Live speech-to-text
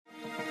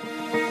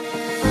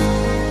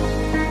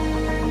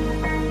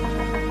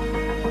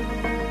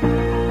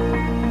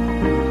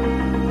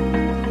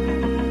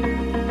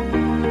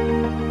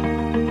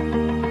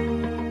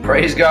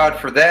Praise God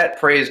for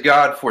that. Praise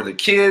God for the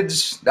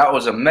kids. That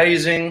was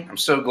amazing. I'm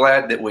so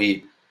glad that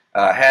we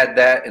had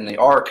that in the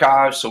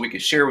archives so we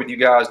could share with you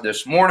guys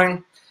this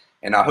morning.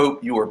 And I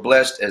hope you are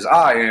blessed as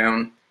I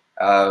am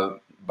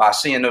by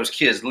seeing those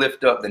kids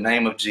lift up the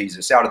name of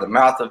Jesus out of the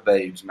mouth of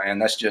babes, man.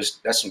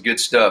 That's some good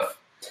stuff.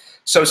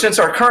 So since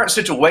our current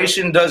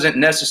situation doesn't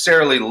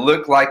necessarily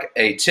look like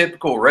a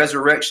typical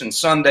Resurrection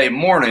Sunday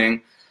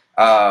morning,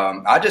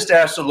 I just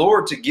asked the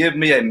Lord to give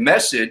me a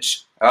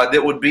message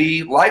that would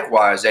be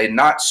likewise a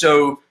not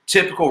so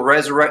typical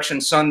Resurrection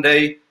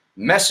Sunday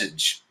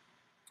message.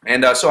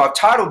 And so I've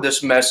titled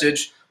this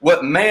message,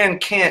 What Man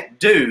Can't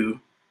Do,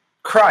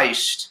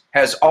 Christ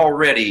Has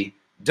Already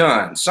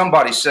Done.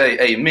 Somebody say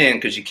amen,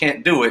 because you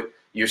can't do it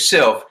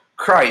yourself.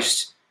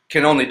 Christ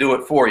can only do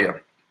it for you.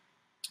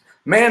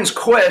 Man's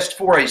quest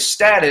for a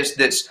status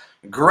that's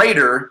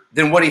greater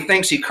than what he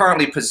thinks he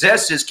currently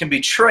possesses can be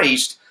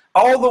traced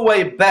all the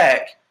way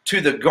back to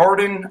the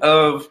Garden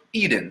of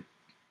Eden.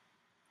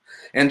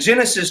 In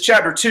Genesis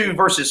chapter 2,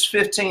 verses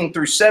 15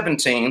 through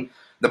 17,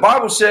 the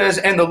Bible says,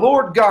 "And the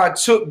Lord God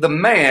took the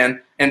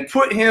man and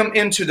put him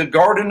into the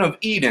Garden of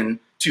Eden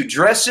to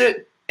dress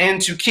it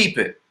and to keep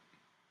it.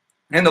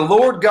 And the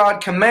Lord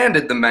God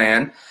commanded the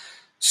man,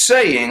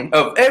 saying,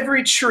 Of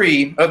every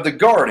tree of the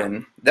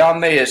garden thou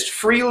mayest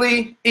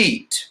freely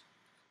eat,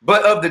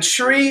 but of the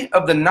tree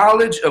of the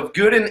knowledge of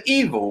good and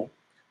evil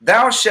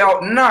thou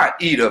shalt not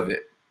eat of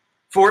it.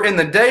 For in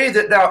the day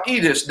that thou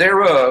eatest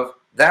thereof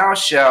thou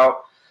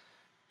shalt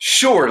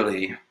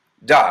surely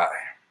die."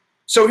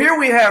 So here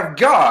we have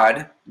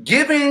God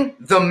giving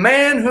the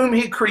man whom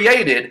he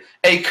created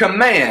a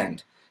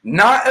command,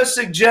 not a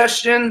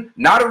suggestion,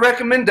 not a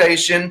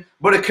recommendation,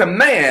 but a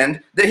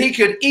command that he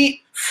could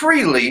eat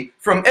freely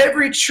from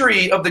every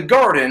tree of the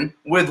garden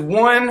with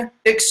one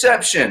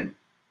exception.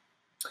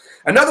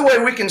 Another way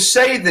we can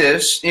say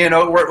this,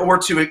 or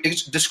to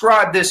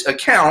describe this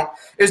account,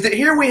 is that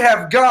here we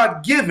have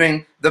God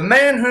giving the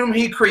man whom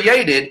he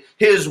created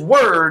his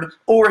word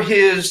or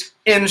his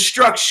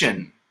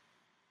instruction.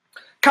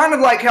 Kind of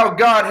like how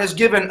God has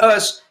given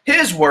us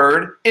his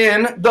word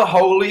in the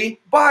Holy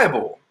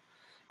Bible.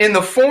 In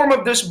the form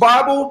of this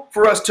Bible,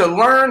 for us to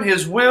learn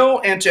his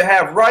will and to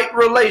have right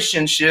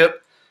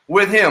relationship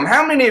with him.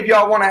 How many of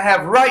y'all want to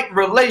have right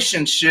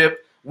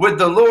relationship with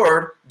the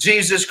Lord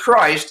Jesus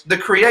Christ, the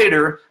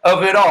creator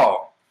of it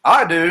all?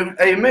 I do.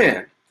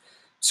 Amen.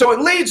 So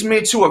it leads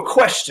me to a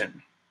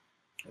question.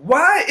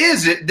 Why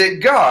is it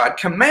that God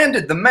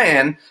commanded the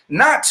man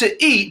not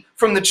to eat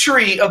from the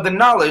tree of the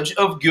knowledge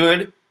of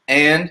good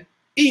and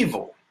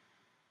evil?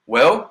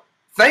 Well,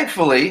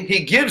 thankfully, he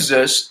gives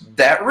us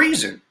that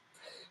reason.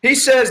 He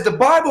says the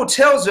Bible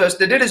tells us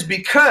that it is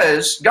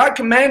because God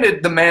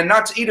commanded the man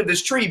not to eat of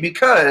this tree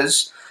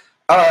because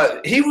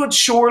he would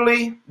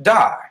surely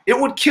die. It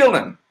would kill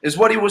him, is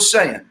what he was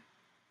saying.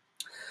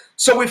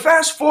 So we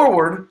fast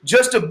forward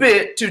just a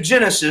bit to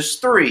Genesis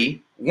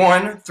 3,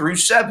 1 through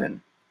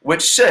 7,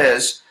 which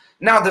says,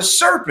 "Now the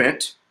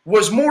serpent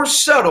was more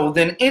subtle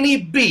than any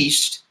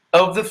beast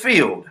of the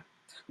field,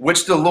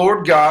 which the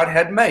Lord God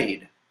had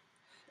made.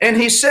 And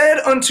he said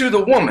unto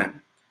the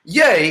woman,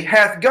 Yea,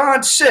 hath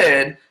God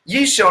said,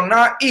 Ye shall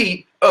not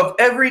eat of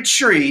every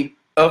tree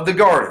of the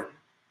garden."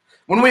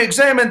 When we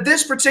examine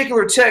this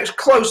particular text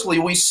closely,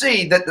 we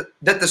see that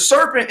the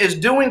serpent is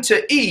doing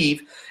to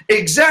Eve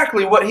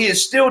exactly what he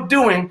is still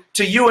doing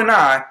to you and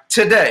I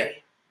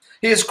today.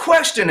 He is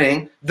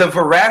questioning the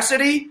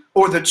veracity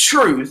or the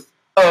truth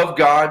of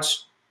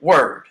God's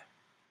word.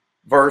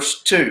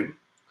 Verse 2,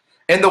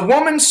 "And the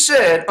woman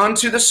said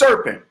unto the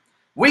serpent,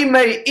 We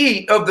may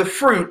eat of the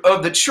fruit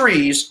of the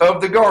trees of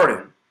the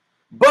garden,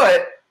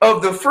 but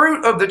of the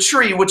fruit of the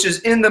tree which is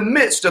in the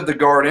midst of the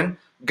garden,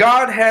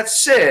 God hath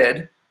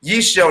said, Ye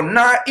shall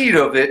not eat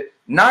of it,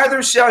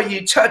 neither shall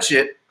ye touch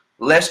it,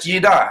 lest ye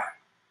die."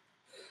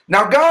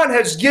 Now God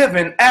has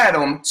given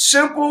Adam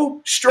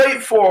simple,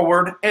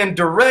 straightforward, and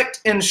direct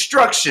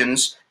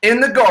instructions in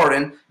the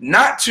garden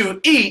not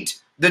to eat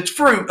the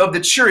fruit of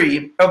the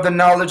tree of the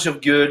knowledge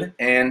of good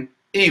and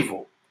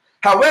evil.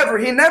 However,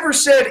 he never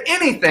said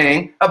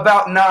anything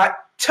about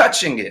not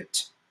touching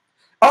it.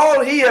 All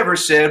he ever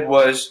said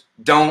was,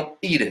 don't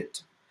eat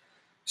it.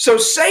 So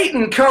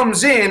Satan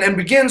comes in and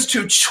begins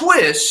to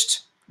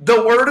twist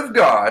the word of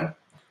God,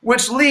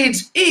 which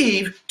leads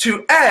Eve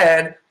to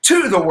add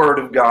to the word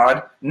of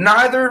God,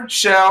 neither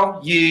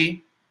shall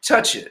ye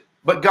touch it.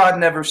 But God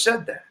never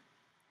said that.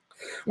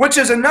 Which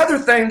is another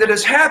thing that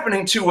is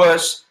happening to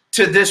us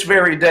to this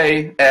very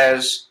day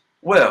as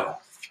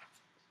well.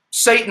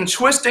 Satan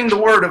twisting the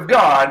word of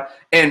God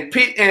and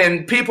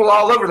people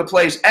all over the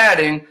place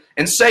adding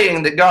and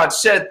saying that God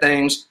said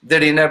things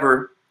that he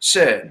never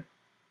said.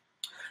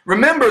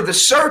 Remember, the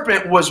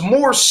serpent was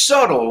more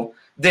subtle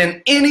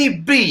than any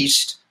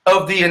beast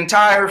of the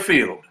entire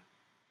field.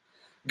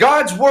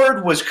 God's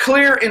word was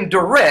clear and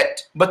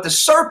direct, but the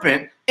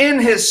serpent, in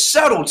his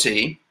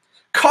subtlety,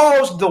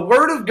 caused the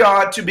word of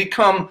God to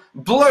become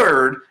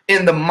blurred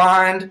in the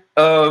mind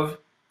of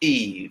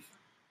Eve,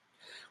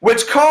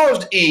 which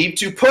caused Eve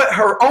to put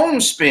her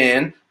own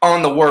spin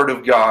on the word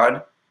of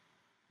God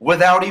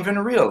without even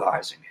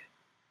realizing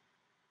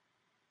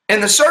it.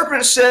 And the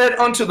serpent said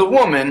unto the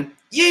woman,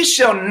 Ye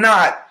shall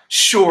not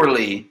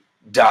surely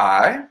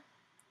die.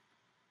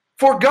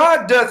 For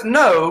God doth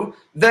know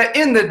that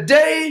in the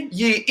day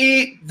ye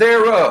eat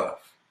thereof,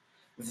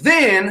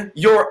 then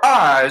your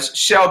eyes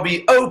shall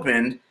be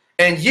opened,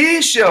 and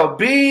ye shall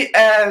be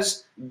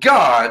as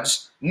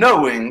gods,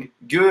 knowing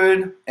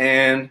good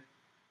and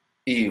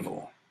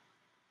evil.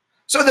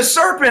 So the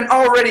serpent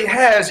already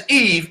has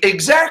Eve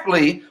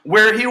exactly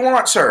where he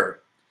wants her,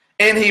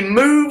 and he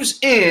moves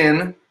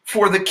in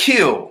for the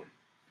kill.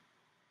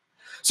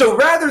 So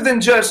rather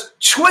than just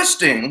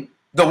twisting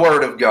the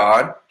word of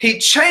God, he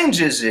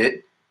changes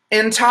it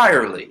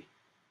entirely.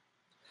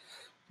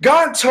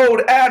 God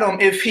told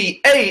Adam, if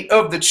he ate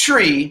of the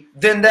tree,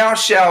 then thou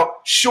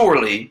shalt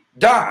surely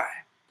die.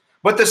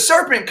 But the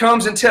serpent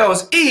comes and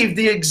tells Eve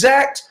the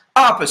exact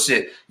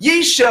opposite.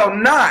 Ye shall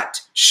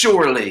not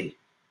surely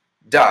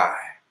die.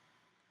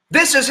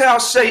 This is how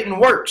Satan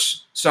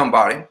works,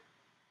 somebody.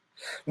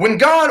 When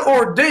God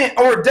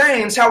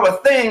ordains how a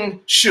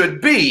thing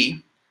should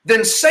be,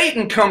 then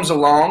Satan comes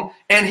along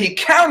and he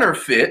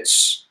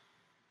counterfeits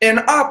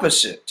an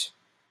opposite.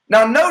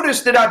 Now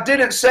notice that I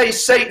didn't say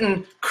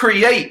Satan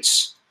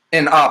creates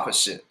an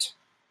opposite,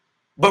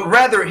 but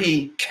rather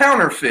he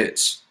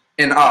counterfeits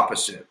an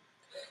opposite.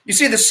 You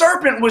see, the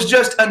serpent was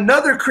just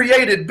another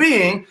created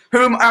being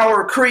whom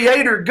our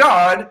Creator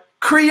God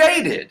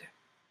created.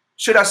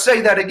 Should I say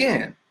that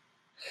again?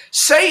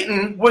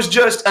 Satan was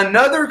just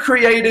another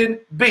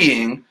created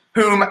being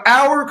whom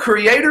our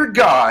Creator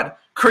God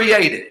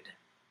created.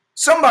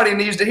 Somebody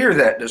needs to hear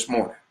that this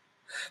morning.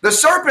 The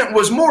serpent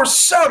was more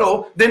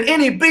subtle than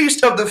any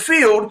beast of the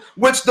field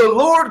which the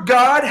Lord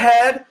God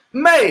had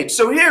made.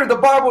 So here the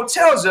Bible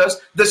tells us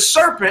the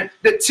serpent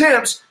that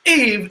tempts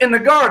Eve in the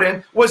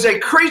garden was a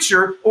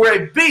creature or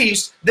a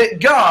beast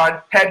that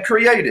God had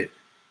created.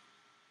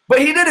 But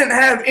he didn't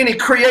have any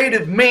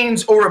creative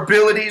means or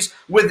abilities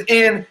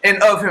within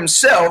and of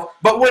himself.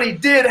 But what he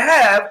did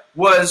have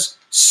was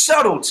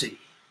subtlety.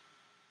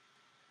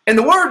 And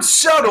the word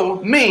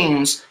subtle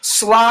means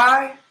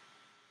sly,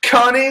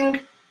 cunning,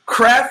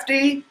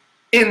 crafty,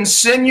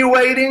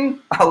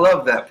 insinuating. I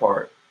love that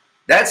part.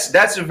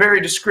 That's a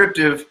very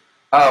descriptive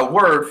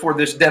word for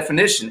this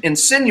definition.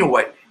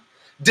 Insinuating,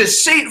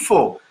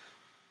 deceitful,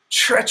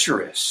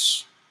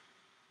 treacherous.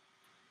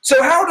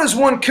 So how does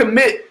one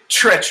commit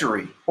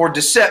treachery or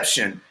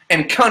deception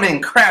and cunning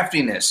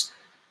craftiness?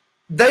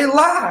 They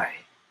lie.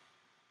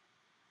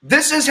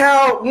 This is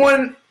how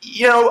one,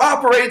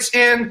 operates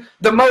in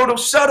the mode of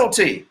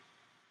subtlety.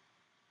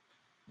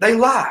 They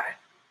lie.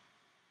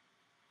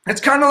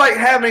 It's kind of like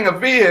having a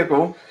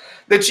vehicle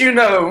that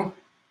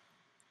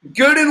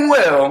good and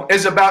well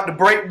is about to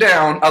break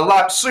down a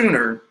lot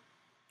sooner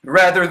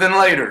rather than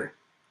later.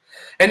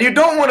 And you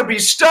don't want to be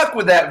stuck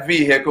with that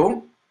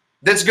vehicle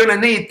that's going to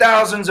need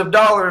thousands of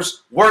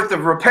dollars worth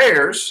of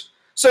repairs.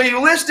 So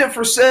you list it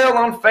for sale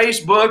on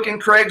Facebook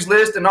and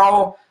Craigslist and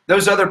all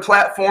those other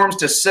platforms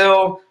to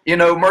sell,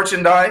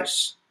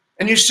 merchandise.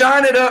 And you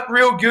shine it up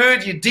real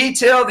good. You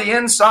detail the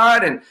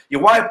inside and you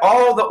wipe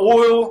all the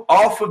oil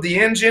off of the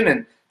engine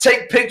and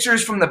take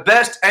pictures from the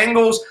best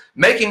angles,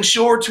 making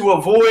sure to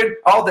avoid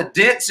all the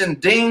dents and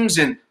dings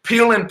and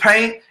peeling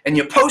paint, and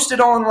you post it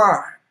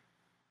online.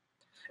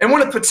 And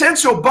when a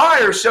potential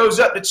buyer shows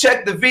up to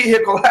check the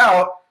vehicle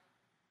out,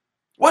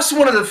 what's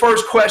one of the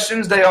first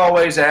questions they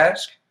always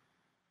ask?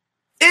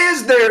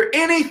 Is there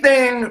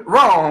anything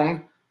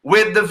wrong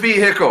with the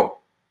vehicle?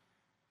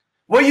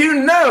 Well,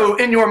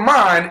 in your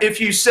mind,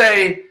 if you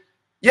say,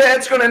 yeah,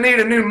 it's going to need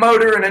a new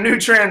motor and a new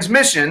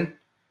transmission,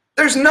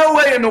 there's no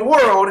way in the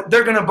world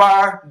they're going to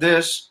buy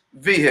this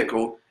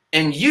vehicle,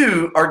 and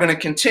you are going to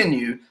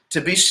continue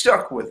to be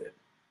stuck with it.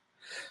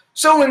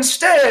 So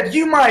instead,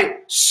 you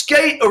might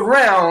skate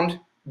around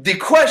the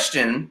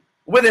question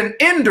with an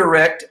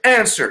indirect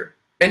answer.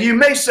 And you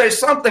may say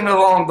something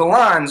along the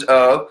lines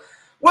of,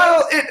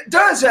 well, it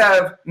does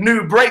have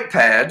new brake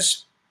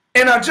pads,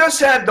 and I just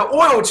had the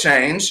oil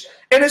change,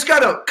 and it's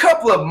got a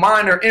couple of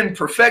minor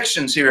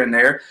imperfections here and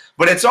there,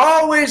 but it's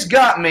always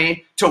got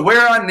me to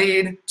where I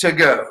need to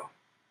go.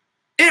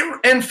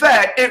 In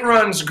fact, it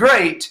runs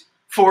great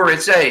for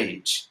its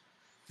age.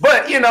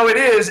 But, it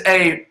is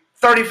a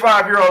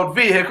 35-year-old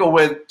vehicle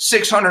with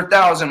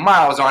 600,000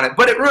 miles on it,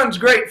 but it runs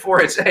great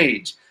for its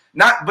age.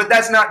 But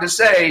that's not to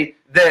say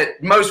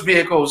that most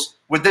vehicles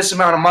with this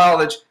amount of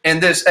mileage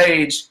and this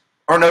age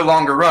are no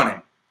longer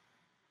running.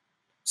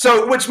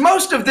 So, which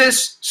most of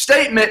this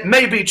statement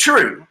may be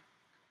true,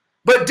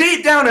 but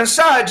deep down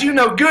inside, you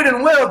know good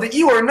and well that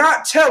you are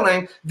not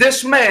telling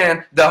this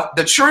man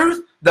the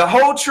truth, the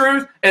whole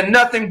truth, and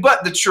nothing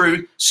but the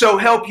truth, so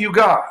help you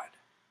God.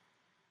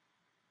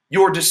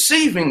 You're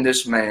deceiving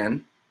this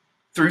man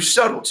through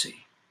subtlety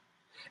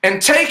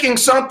and taking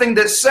something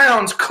that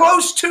sounds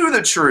close to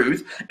the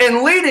truth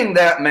and leading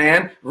that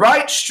man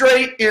right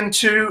straight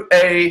into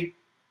a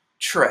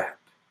trap,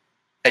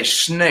 a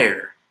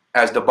snare,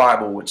 as the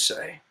Bible would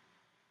say.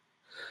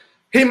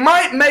 He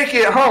might make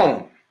it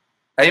home,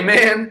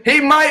 Amen.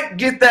 He might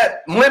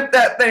limp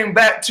that thing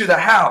back to the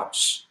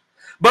house.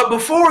 But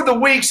before the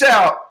week's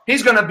out,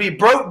 he's going to be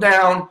broke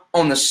down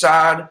on the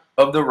side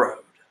of the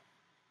road.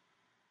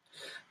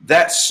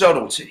 That's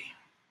subtlety.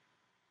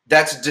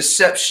 That's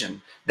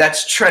deception.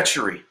 That's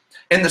treachery.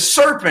 And the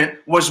serpent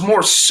was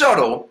more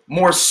subtle,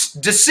 more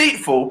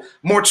deceitful,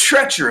 more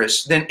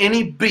treacherous than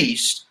any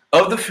beast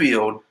of the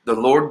field the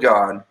Lord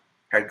God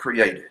had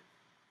created.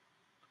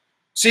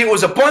 See, it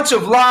was a bunch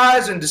of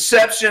lies and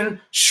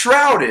deception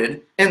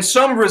shrouded in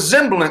some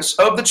resemblance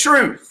of the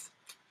truth,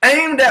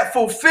 aimed at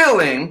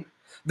fulfilling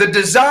the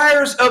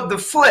desires of the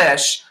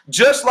flesh,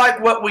 just like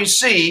what we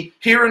see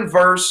here in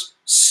verse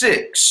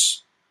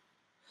 6.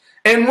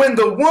 And when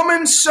the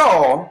woman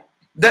saw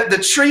that the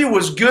tree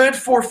was good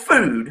for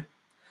food,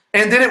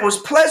 and that it was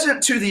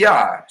pleasant to the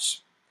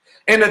eyes,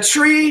 and a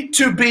tree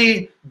to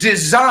be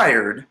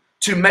desired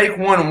to make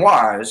one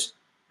wise,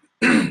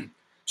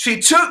 she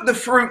took the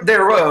fruit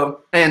thereof,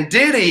 and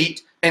did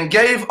eat, and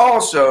gave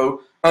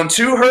also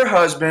unto her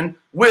husband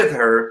with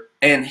her,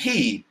 and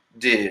he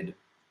did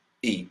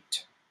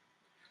eat.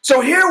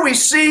 So here we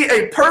see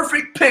a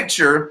perfect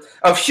picture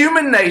of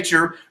human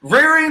nature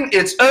rearing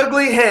its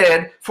ugly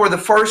head for the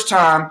first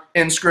time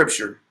in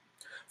Scripture.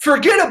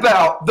 Forget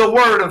about the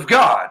Word of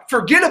God.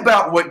 Forget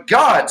about what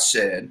God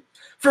said.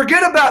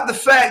 Forget about the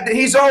fact that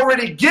He's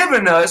already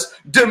given us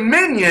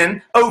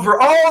dominion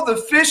over all the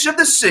fish of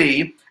the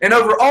sea, and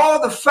over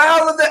all the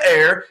fowl of the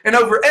air, and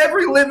over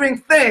every living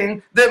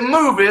thing that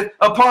moveth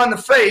upon the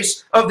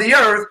face of the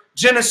earth.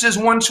 Genesis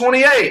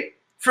 1:28.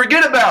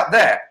 Forget about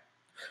that.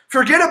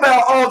 Forget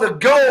about all the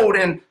gold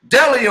and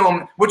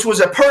bdellium, which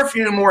was a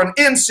perfume or an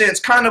incense,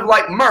 kind of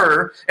like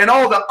myrrh, and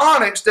all the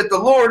onyx that the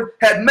Lord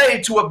had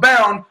made to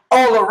abound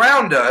all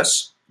around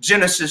us.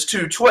 Genesis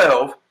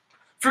 2:12.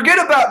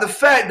 Forget about the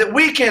fact that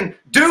we can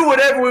do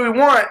whatever we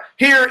want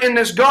here in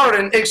this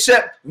garden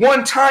except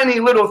one tiny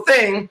little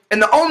thing.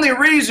 And the only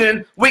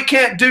reason we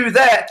can't do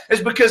that is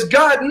because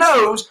God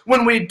knows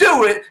when we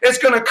do it, it's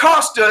going to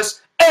cost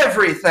us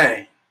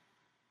everything.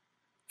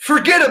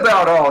 Forget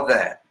about all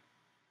that.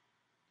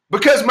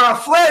 Because my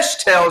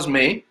flesh tells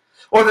me,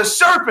 or the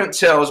serpent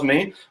tells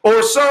me,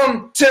 or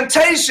some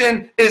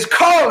temptation is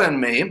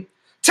calling me,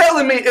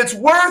 telling me it's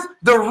worth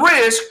the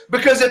risk,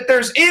 because if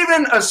there's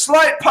even a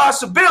slight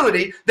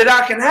possibility that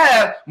I can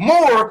have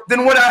more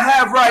than what I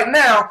have right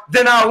now,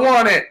 then I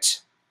want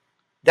it.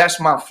 That's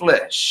my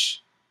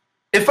flesh.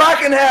 If I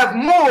can have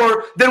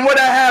more than what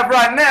I have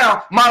right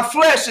now, my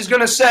flesh is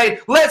going to say,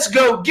 let's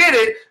go get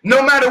it,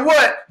 no matter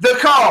what the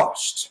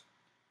cost.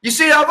 You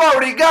see, I've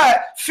already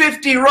got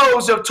 50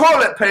 rolls of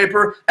toilet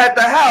paper at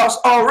the house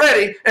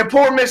already, and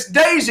poor Miss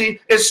Daisy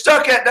is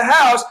stuck at the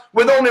house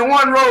with only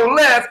one roll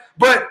left,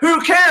 but who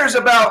cares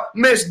about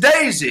Miss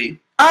Daisy?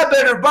 I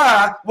better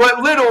buy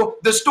what little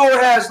the store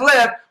has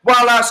left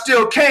while I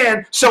still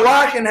can, so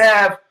I can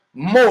have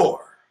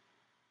more.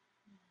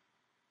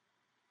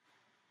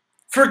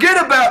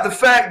 Forget about the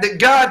fact that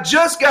God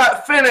just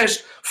got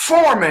finished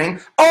forming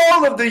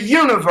all of the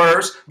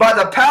universe by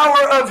the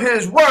power of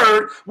His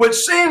Word, which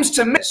seems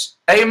to miss.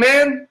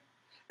 Amen?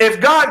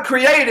 If God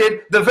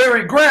created the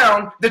very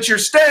ground that you're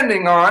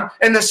standing on,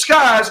 and the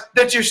skies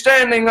that you're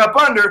standing up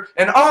under,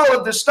 and all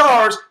of the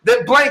stars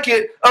that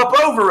blanket up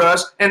over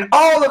us, and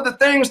all of the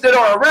things that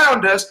are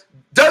around us,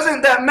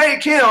 doesn't that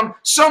make Him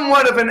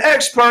somewhat of an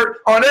expert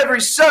on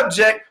every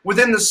subject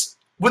within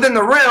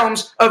the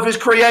realms of His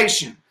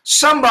creation?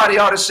 Somebody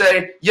ought to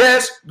say,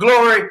 yes,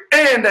 glory,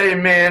 and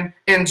amen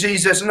in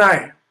Jesus'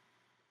 name.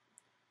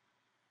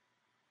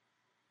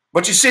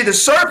 But you see, the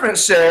serpent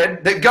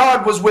said that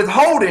God was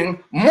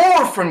withholding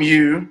more from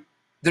you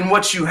than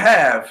what you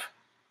have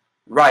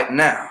right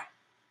now.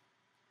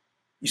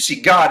 You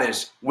see, God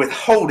is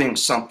withholding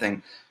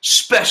something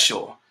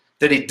special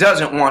that He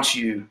doesn't want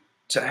you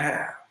to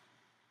have.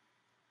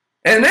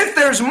 And if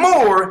there's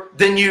more,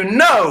 then you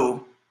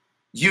know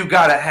you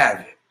got to have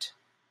it.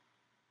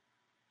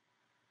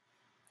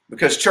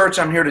 Because, church,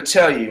 I'm here to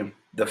tell you,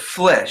 the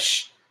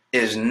flesh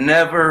is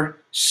never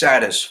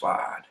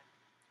satisfied,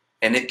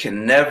 and it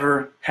can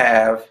never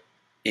have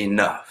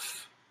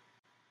enough.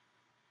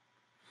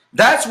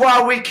 That's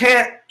why we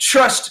can't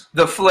trust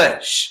the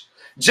flesh.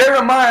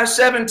 Jeremiah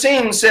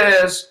 17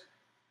 says,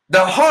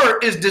 the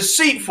heart is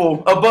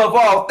deceitful above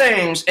all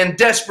things and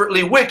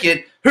desperately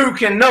wicked. Who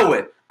can know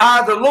it?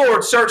 I, the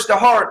Lord, search the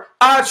heart.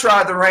 I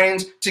try the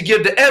reins to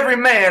give to every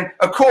man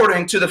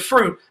according to the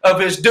fruit of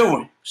his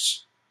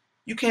doings.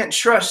 You can't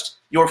trust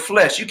your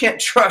flesh. You can't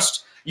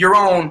trust your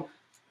own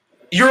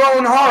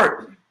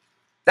heart.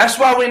 That's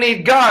why we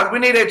need God. We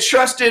need a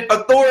trusted,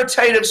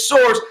 authoritative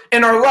source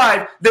in our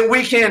life that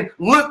we can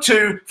look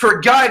to for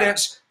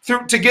guidance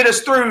to get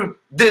us through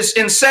this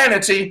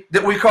insanity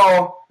that we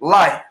call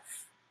life.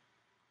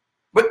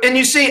 And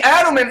you see,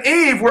 Adam and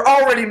Eve were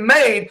already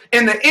made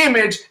in the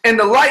image and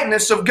the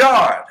likeness of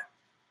God.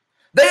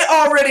 They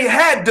already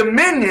had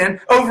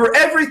dominion over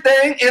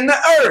everything in the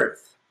earth.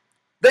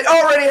 They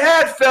already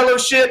had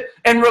fellowship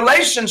and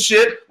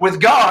relationship with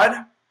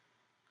God.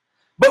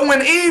 But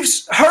when Eve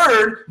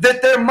heard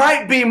that there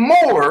might be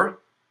more,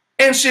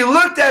 and she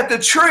looked at the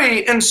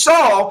tree and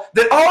saw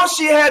that all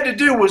she had to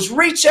do was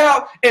reach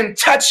out and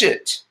touch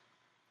it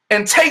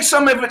and take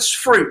some of its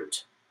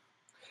fruit.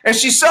 And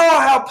she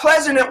saw how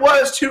pleasant it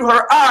was to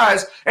her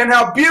eyes and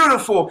how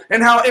beautiful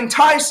and how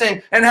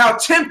enticing and how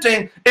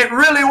tempting it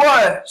really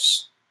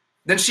was.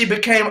 Then she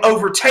became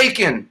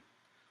overtaken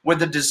with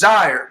the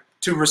desire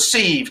to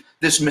receive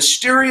this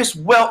mysterious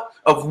wealth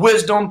of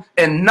wisdom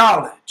and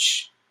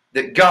knowledge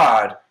that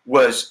God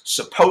was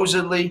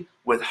supposedly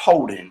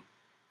withholding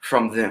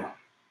from them.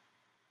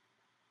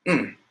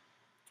 And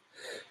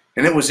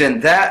it was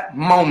in that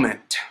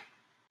moment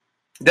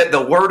that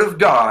the word of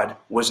God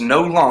was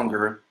no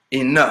longer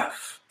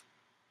enough.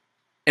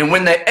 And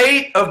when they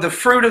ate of the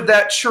fruit of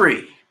that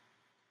tree,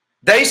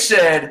 they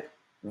said,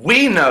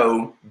 "We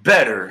know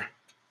better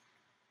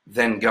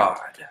than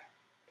God."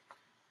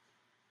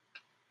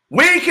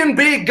 We can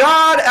be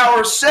God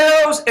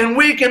ourselves, and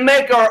we can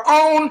make our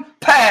own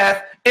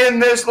path in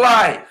this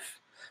life.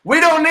 We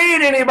don't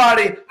need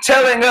anybody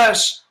telling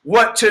us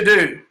what to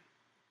do.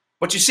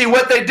 But you see,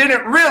 what they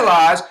didn't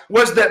realize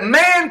was that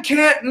man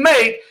can't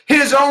make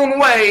his own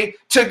way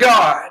to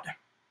God.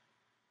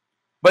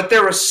 But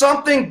there is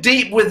something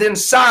deep within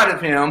inside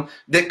of him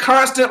that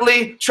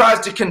constantly tries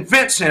to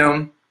convince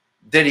him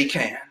that he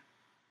can.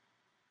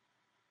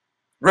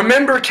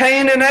 Remember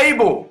Cain and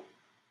Abel.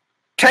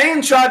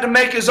 Cain tried to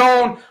make his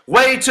own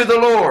way to the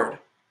Lord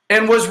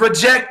and was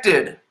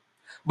rejected.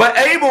 But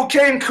Abel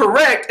came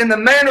correct in the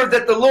manner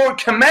that the Lord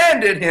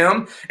commanded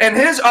him, and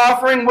his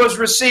offering was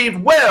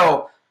received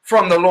well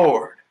from the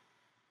Lord.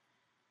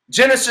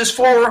 Genesis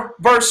 4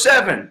 verse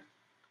 7.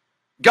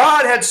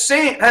 God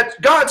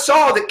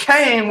saw that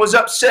Cain was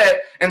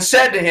upset and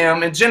said to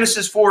him in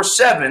Genesis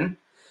 4:7,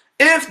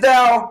 "If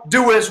thou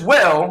doest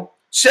well,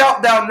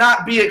 shalt thou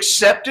not be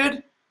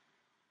accepted?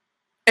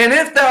 And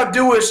if thou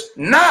doest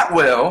not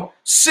well,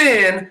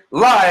 sin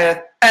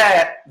lieth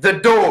at the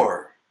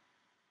door.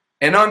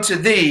 And unto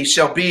thee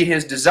shall be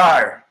his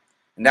desire,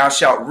 and thou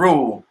shalt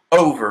rule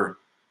over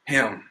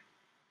him."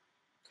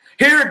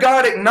 Here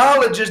God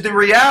acknowledges the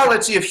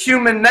reality of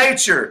human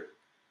nature.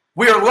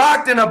 We are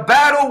locked in a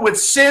battle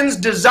with sin's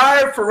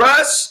desire for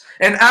us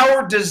and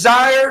our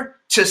desire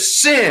to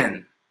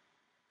sin.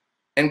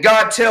 And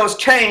God tells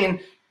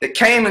Cain that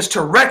Cain is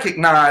to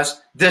recognize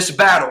this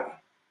battle.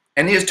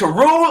 And he is to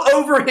rule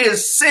over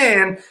his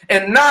sin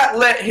and not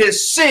let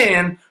his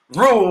sin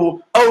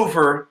rule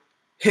over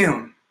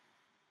him.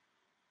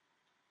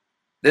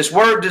 This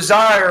word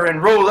desire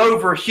and rule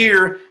over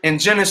here in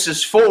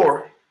Genesis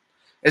 4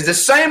 is the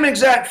same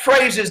exact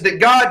phrases that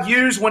God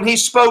used when he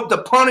spoke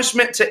the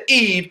punishment to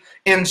Eve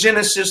in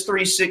Genesis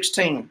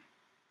 3:16.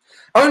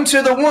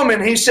 Unto the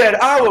woman he said,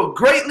 "I will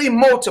greatly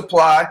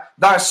multiply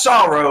thy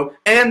sorrow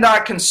and thy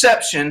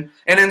conception,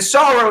 and in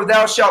sorrow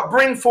thou shalt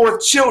bring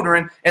forth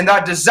children, and thy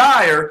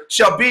desire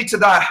shall be to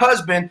thy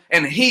husband,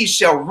 and he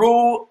shall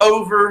rule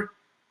over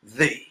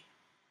thee."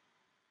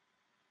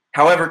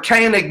 However,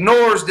 Cain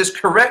ignores this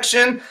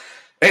correction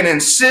and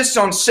insists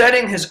on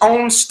setting his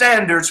own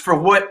standards for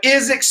what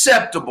is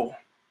acceptable,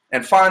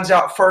 and finds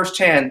out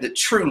firsthand that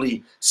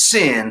truly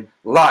sin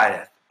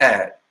lieth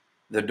at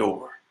the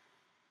door.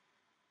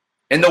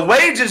 And the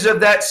wages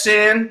of that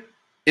sin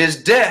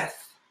is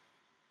death.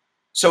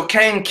 So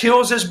Cain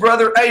kills his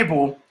brother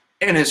Abel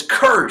and is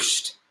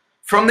cursed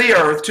from the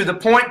earth to the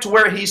point to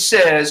where he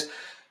says,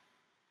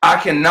 "I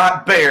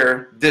cannot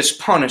bear this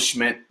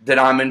punishment that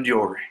I'm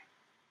enduring.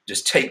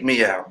 Just take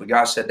me out." But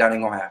God said that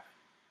ain't going to happen.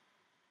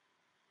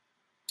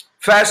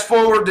 Fast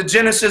forward to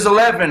Genesis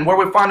 11, where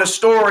we find a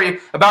story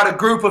about a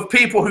group of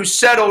people who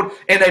settled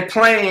in a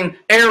plain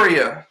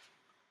area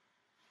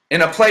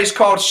in a place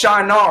called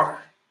Shinar.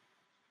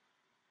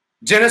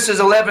 Genesis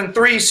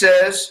 11:3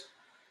 says,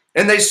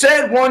 "And they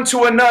said one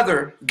to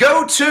another,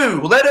 Go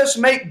to, let us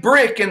make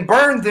brick and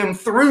burn them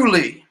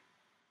thoroughly.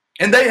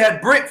 And they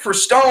had brick for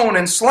stone,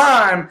 and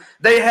slime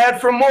they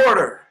had for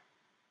mortar.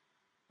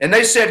 And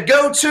they said,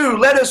 Go to,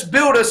 let us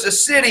build us a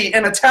city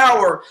and a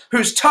tower,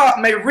 whose top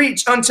may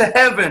reach unto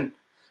heaven.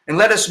 And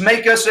let us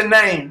make us a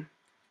name,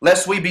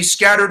 lest we be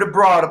scattered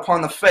abroad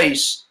upon the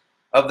face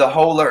of the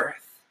whole earth."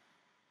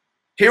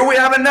 Here we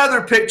have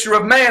another picture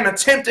of man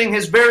attempting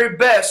his very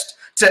best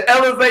to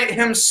elevate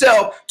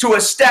himself to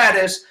a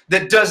status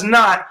that does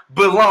not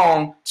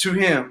belong to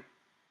him.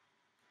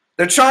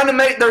 They're trying to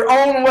make their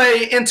own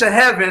way into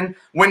heaven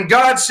when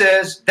God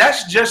says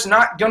that's just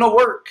not going to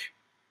work.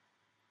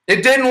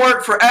 It didn't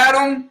work for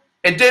Adam.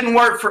 It didn't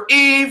work for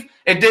Eve.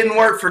 It didn't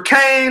work for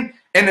Cain.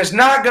 And it's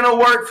not going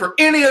to work for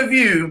any of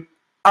you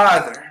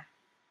either.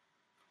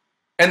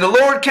 And the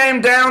Lord came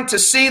down to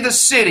see the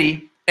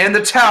city and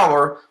the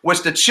tower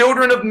which the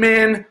children of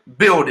men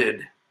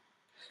builded.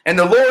 And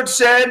the Lord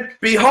said,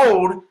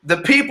 Behold, the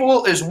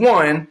people is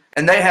one,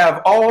 and they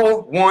have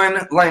all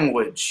one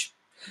language.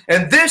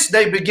 And this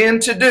they begin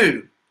to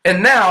do.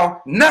 And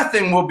now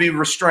nothing will be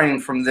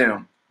restrained from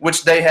them,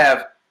 which they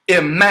have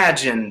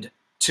imagined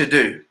to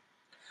do.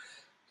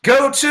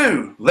 Go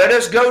to, let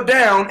us go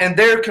down, and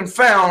there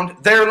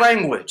confound their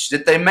language,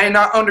 that they may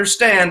not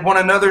understand one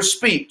another's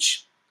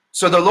speech.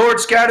 So the Lord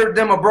scattered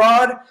them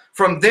abroad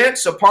from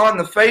thence upon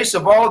the face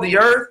of all the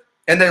earth,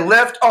 and they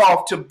left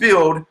off to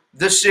build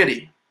the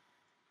city.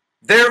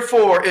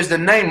 Therefore is the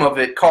name of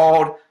it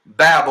called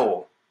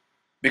Babel,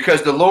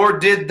 because the Lord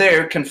did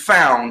there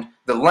confound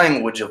the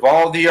language of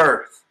all the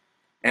earth,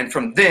 and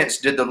from thence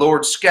did the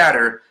Lord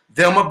scatter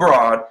them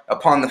abroad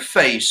upon the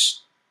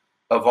face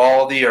of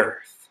all the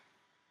earth.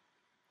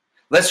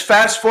 Let's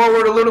fast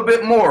forward a little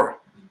bit more.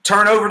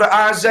 Turn over to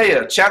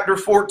Isaiah chapter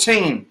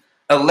 14,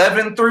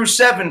 11 through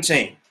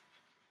 17.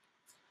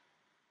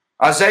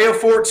 Isaiah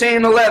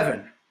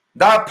 14:11.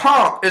 Thy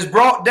pomp is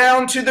brought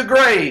down to the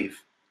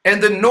grave, and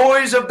the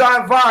noise of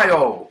thy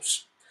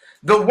viols.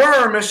 The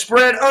worm is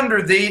spread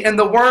under thee, and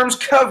the worms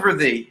cover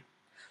thee.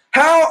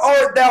 How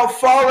art thou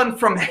fallen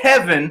from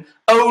heaven,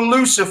 O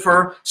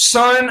Lucifer,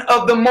 son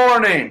of the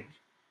morning?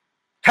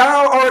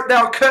 How art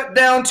thou cut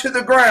down to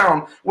the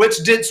ground, which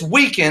didst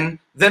weaken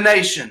the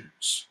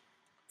nations?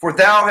 For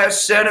thou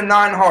hast said in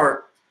thine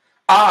heart,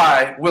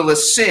 I will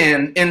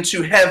ascend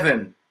into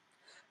heaven.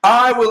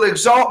 I will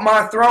exalt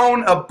my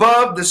throne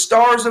above the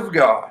stars of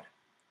God,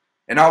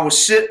 and I will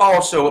sit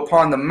also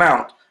upon the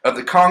mount of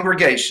the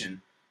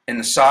congregation in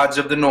the sides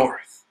of the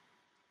north.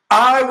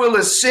 I will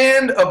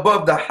ascend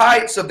above the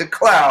heights of the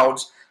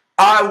clouds.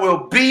 I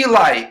will be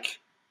like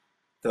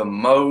the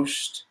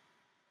Most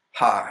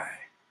High.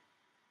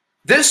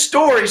 This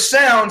story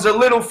sounds a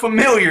little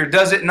familiar,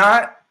 does it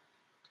not?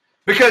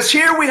 Because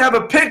here we have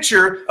a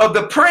picture of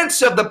the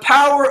prince of the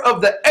power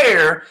of the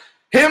air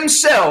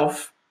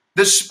himself,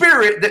 the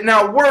spirit that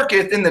now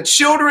worketh in the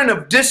children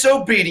of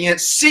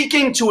disobedience,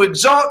 seeking to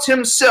exalt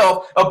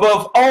himself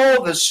above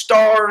all the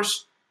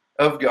stars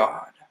of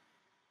God.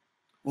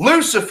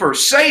 Lucifer,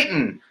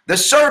 Satan, the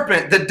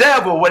serpent, the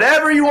devil,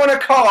 whatever you want to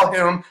call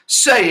him,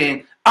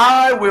 saying,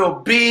 I will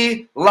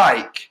be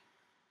like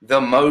the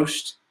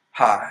Most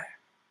High.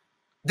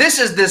 This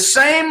is the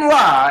same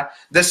lie,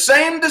 the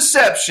same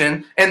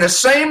deception, and the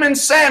same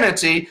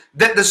insanity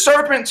that the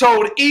serpent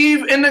told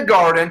Eve in the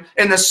garden,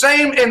 and the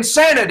same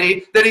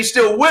insanity that he's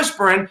still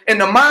whispering in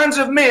the minds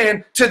of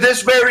men to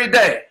this very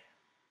day.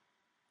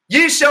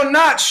 Ye shall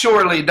not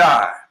surely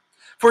die.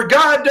 For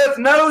God doth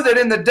know that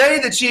in the day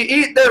that ye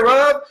eat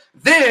thereof,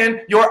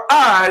 then your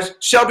eyes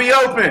shall be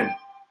opened,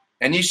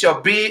 and ye shall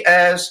be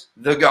as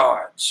the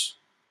gods.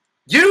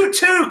 You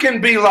too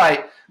can be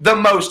like the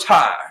Most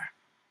High.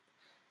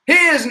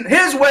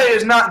 His way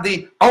is not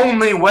the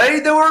only way.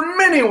 There are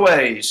many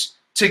ways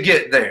to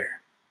get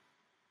there.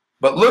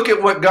 But look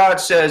at what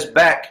God says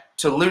back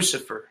to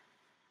Lucifer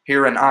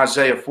here in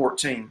Isaiah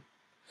 14.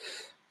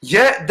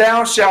 Yet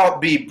thou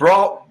shalt be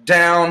brought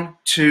down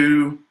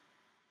to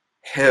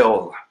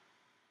hell,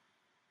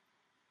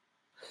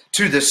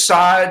 to the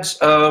sides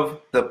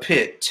of the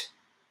pit.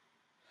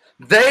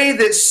 They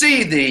that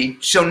see thee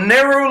shall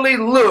narrowly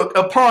look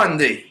upon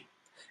thee,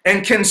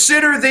 and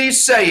consider thee,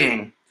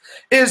 saying,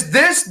 Is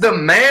this the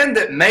man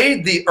that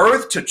made the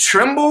earth to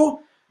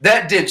tremble,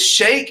 that did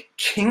shake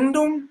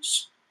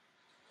kingdoms,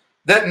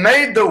 that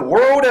made the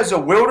world as a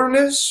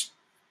wilderness,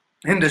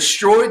 and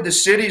destroyed the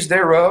cities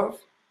thereof,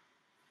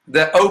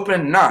 that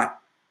opened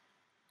not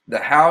the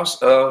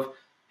house of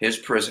his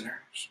prisoners?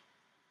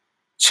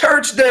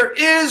 Church, there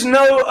is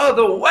no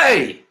other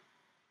way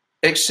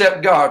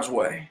except God's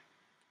way.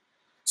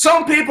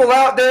 Some people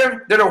out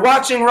there that are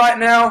watching right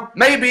now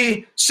may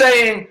be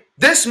saying,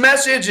 this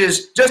message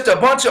is just a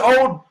bunch of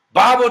old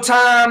Bible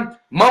time,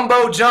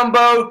 mumbo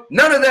jumbo.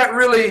 None of that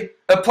really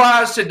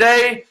applies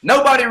today.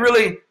 Nobody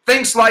really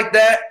thinks like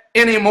that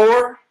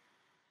anymore.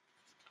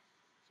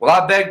 Well,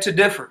 I beg to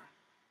differ.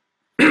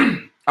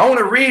 I want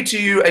to read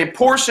to you a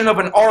portion of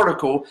an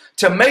article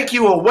to make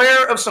you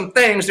aware of some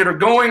things that are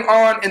going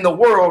on in the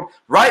world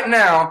right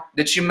now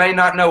that you may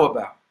not know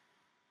about.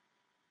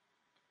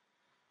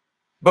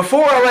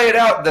 Before I lay it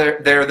out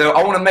there though,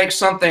 I want to make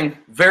something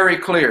very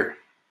clear.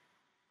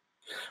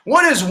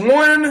 What is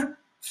one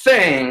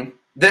thing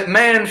that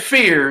man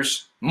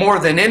fears more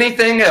than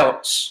anything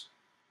else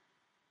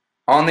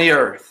on the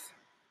earth?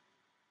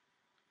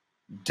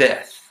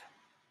 Death.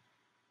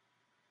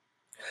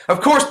 Of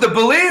course, the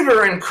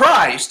believer in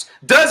Christ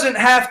doesn't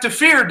have to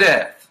fear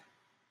death,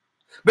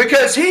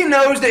 because he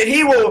knows that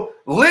he will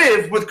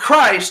live with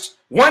Christ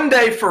one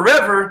day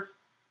forever.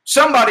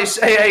 Somebody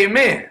say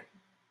amen.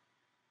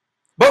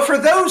 But for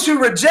those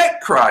who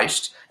reject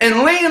Christ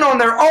and lean on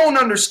their own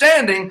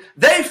understanding,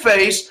 they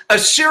face a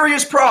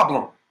serious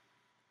problem.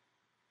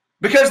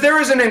 Because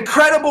there is an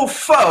incredible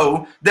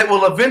foe that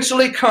will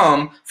eventually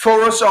come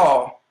for us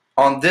all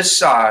on this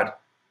side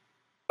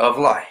of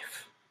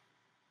life.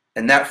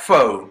 And that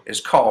foe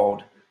is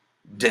called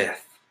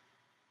death.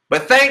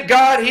 But thank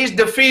God he's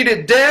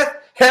defeated death,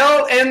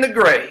 hell, and the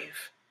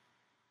grave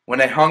when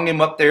they hung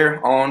him up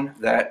there on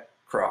that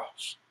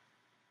cross.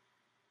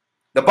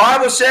 The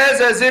Bible says,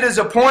 as it is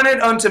appointed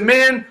unto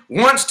men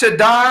once to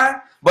die,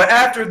 but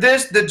after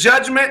this the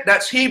judgment.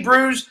 That's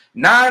Hebrews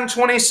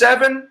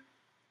 9:27.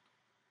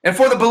 And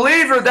for the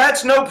believer,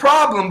 that's no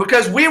problem,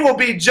 because we will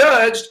be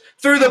judged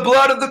through the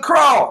blood of the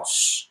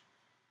cross.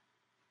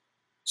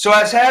 So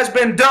as has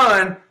been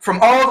done from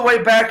all the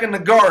way back in the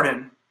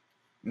garden,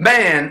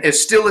 man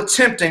is still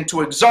attempting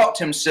to exalt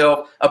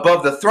himself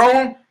above the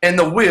throne and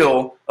the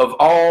will of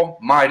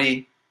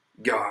Almighty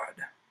God.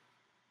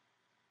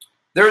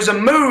 There is a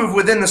move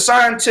within the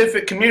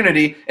scientific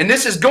community, and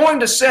this is going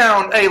to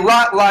sound a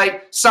lot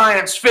like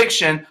science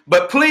fiction,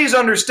 but please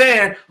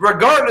understand,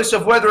 regardless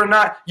of whether or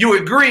not you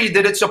agree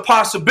that it's a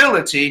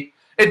possibility,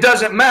 it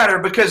doesn't matter,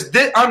 because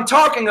I'm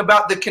talking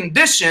about the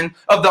condition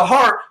of the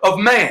heart of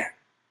man.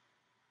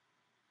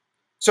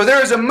 So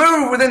there is a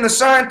move within the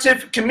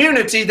scientific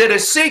community that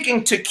is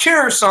seeking to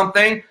cure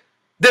something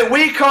that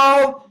we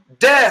call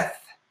death.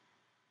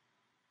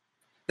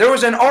 There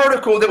was an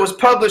article that was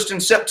published in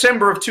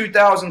September of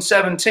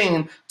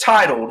 2017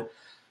 titled,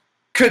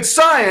 "Could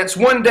Science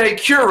One Day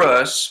Cure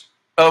Us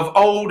of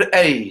Old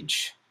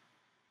Age?"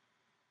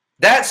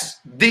 That's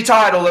the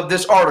title of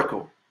this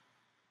article.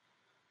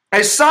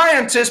 A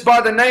scientist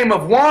by the name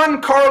of Juan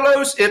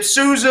Carlos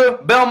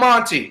Ipsuza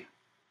Belmonte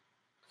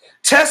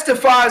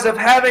testifies of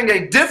having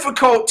a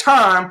difficult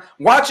time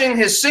watching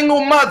his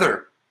single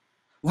mother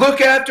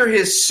look after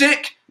his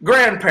sick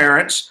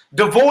grandparents,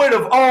 devoid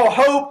of all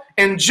hope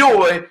and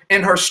joy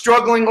in her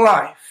struggling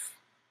life,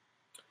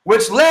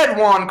 which led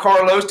Juan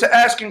Carlos to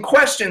asking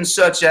questions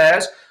such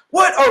as,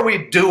 what are we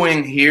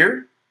doing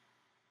here?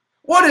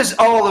 What is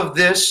all of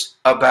this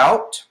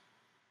about?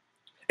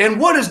 And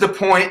what is the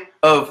point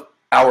of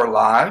our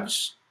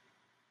lives?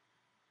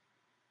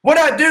 What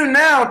I do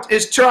now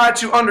is try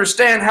to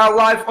understand how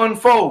life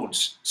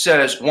unfolds,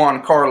 says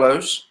Juan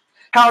Carlos.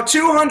 How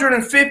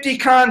 250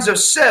 kinds of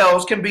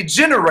cells can be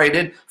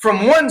generated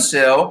from one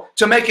cell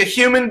to make a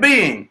human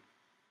being,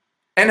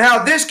 and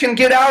how this can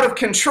get out of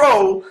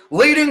control,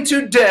 leading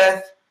to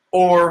death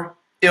or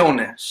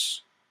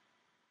illness.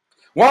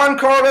 Juan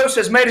Carlos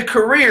has made a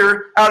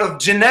career out of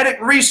genetic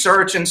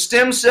research and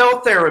stem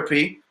cell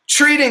therapy,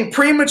 treating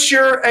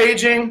premature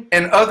aging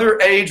and other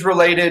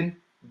age-related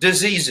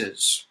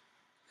diseases.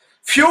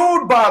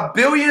 Fueled by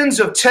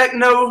billions of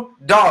techno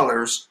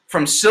dollars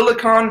from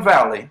Silicon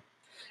Valley,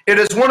 it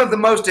is one of the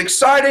most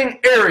exciting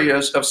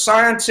areas of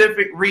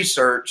scientific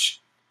research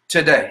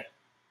today.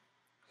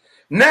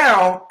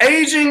 Now,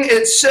 aging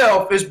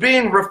itself is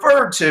being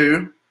referred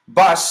to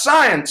by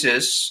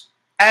scientists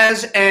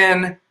as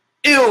an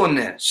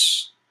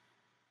illness.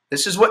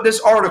 This is what this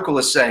article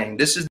is saying.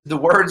 This is the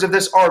words of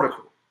this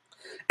article.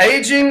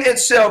 Aging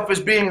itself is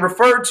being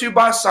referred to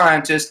by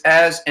scientists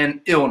as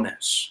an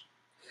illness.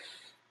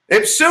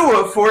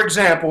 Ipsua, for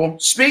example,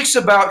 speaks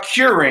about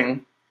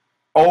curing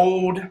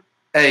old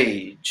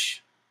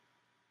age.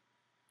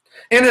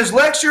 In his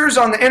lectures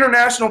on the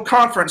international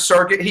conference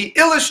circuit, he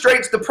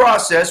illustrates the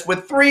process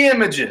with 3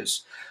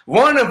 images.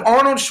 One of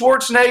Arnold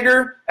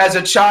Schwarzenegger as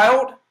a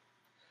child,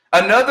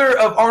 another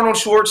of Arnold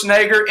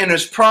Schwarzenegger in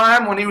his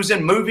prime when he was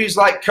in movies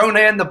like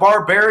Conan the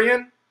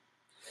Barbarian,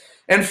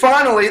 and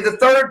finally, the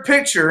third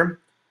picture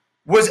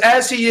was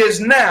as he is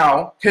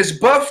now, his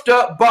buffed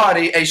up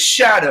body a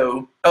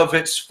shadow of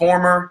its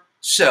former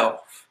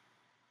self.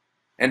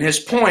 And his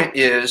point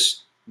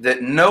is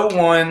that no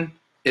one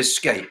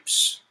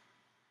escapes.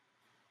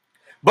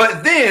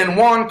 But then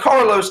Juan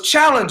Carlos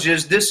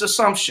challenges this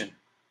assumption.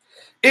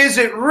 Is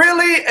it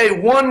really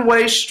a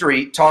one-way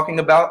street, talking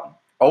about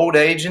old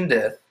age and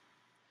death?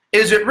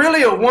 Is it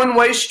really a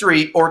one-way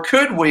street, or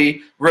could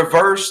we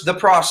reverse the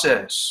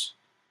process?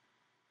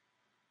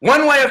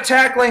 One way of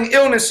tackling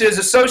illnesses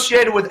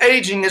associated with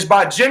aging is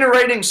by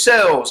generating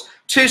cells,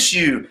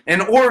 tissue,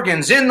 and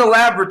organs in the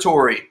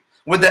laboratory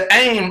with the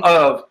aim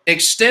of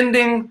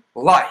extending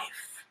life.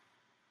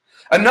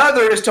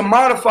 Another is to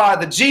modify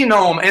the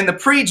genome and the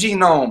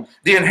pregenome,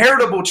 the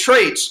inheritable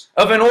traits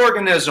of an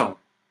organism.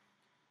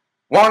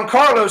 Juan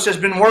Carlos has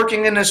been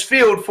working in this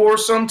field for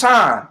some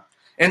time,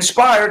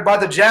 inspired by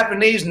the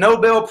Japanese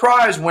Nobel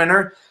Prize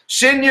winner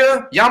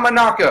Shinya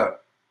Yamanaka,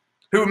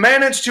 who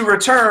managed to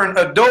return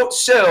adult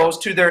cells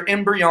to their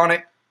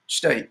embryonic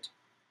state.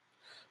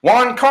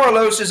 Juan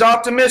Carlos is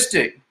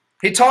optimistic.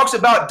 He talks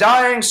about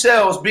dying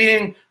cells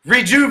being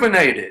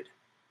rejuvenated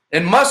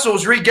and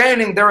muscles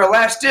regaining their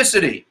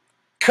elasticity,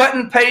 cut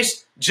and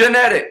paste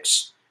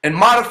genetics, and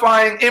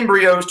modifying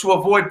embryos to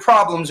avoid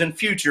problems in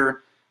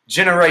future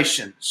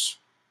generations.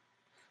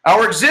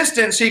 Our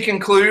existence, he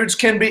concludes,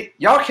 can be,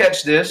 y'all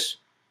catch this?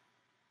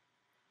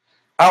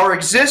 Our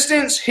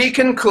existence, he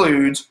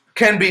concludes,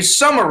 can be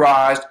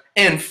summarized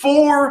in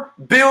 4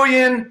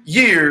 billion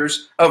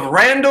years of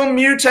random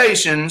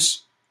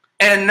mutations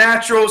and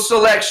natural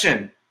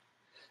selection.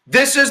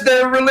 This is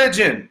their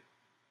religion.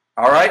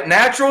 All right,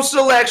 natural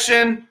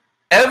selection,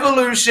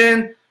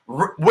 evolution,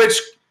 which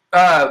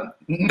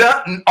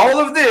all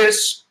of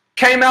this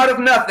came out of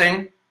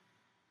nothing,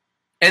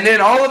 and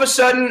then all of a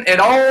sudden it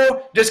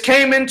all just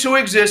came into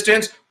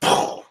existence,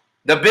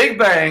 the Big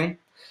Bang,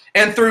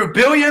 and through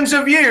billions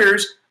of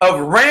years of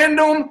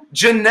random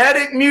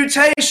genetic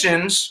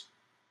mutations,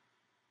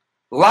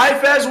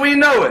 life as we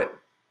know it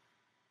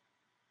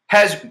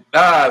has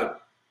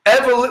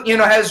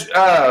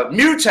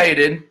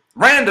mutated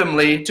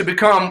randomly to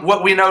become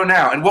what we know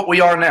now and what we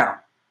are now.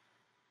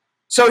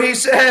 So he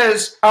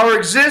says our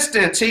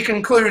existence, he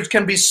concludes,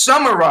 can be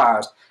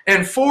summarized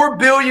in 4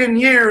 billion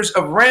years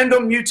of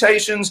random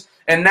mutations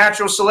and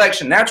natural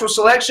selection. Natural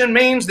selection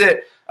means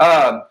that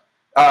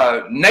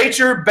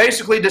nature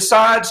basically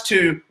decides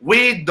to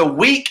weed the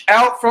weak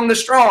out from the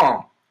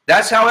strong.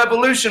 That's how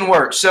evolution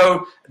works.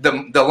 So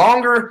the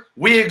longer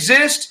we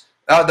exist,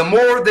 the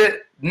more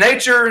that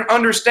nature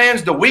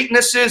understands the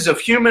weaknesses of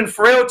human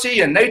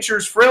frailty and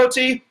nature's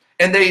frailty,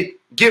 and they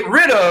get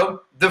rid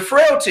of the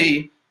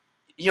frailty,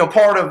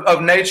 part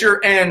of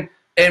nature and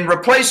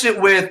replace it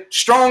with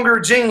stronger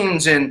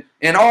genes and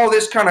all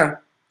this kind of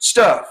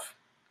stuff.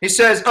 He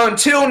says,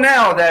 until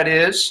now, that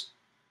is.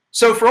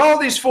 So for all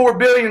these 4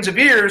 billions of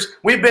years,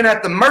 we've been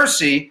at the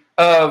mercy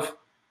of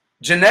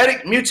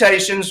genetic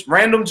mutations,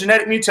 random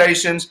genetic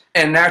mutations,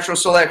 and natural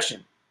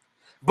selection.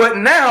 But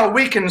now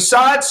we can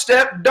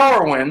sidestep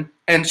Darwin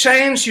and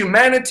change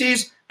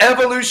humanity's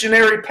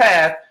evolutionary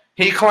path,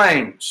 he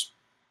claims.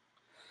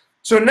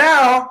 So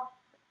now,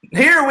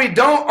 here we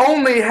don't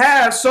only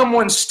have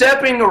someone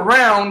stepping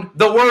around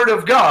the Word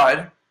of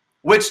God,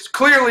 which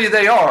clearly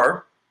they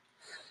are,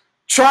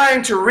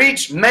 trying to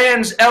reach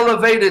man's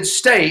elevated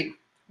state,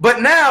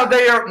 but now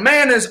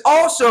man is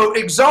also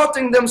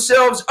exalting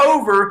themselves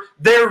over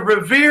their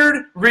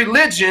revered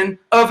religion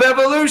of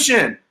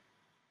evolution.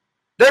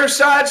 They're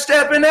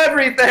sidestepping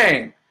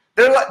everything.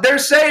 They're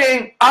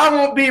saying, I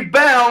won't be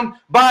bound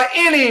by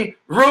any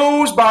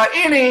rules, by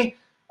any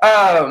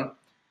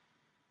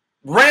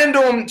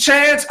random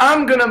chance.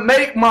 I'm going to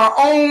make my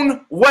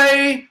own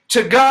way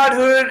to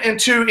godhood and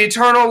to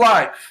eternal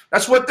life.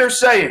 That's what they're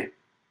saying.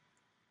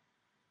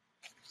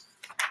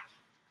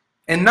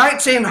 In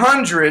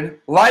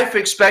 1900, life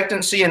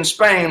expectancy in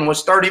Spain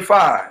was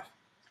 35.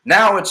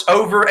 Now it's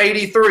over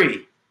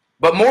 83.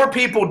 But more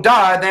people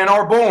die than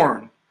are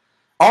born.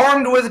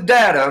 Armed with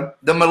data,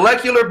 the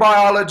molecular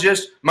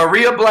biologist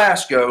Maria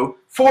Blasco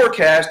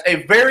forecast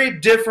a very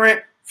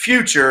different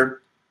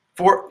future,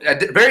 for a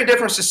very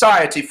different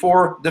society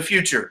for the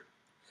future.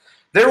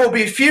 There will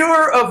be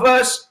fewer of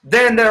us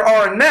than there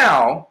are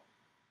now,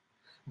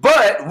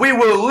 but we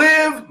will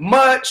live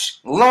much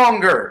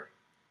longer,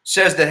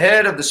 says the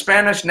head of the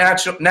Spanish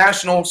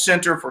National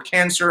Center for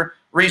Cancer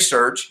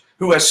Research,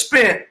 who has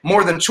spent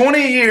more than 20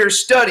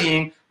 years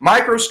studying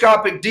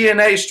microscopic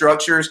DNA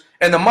structures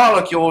and the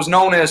molecules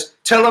known as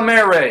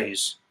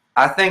telomerase.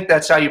 I think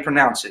that's how you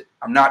pronounce it.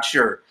 I'm not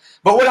sure.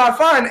 But what I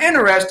find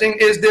interesting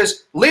is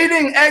this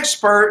leading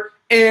expert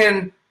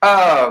in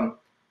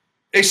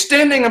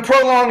extending and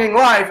prolonging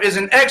life is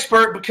an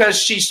expert because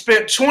she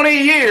spent 20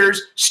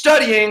 years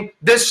studying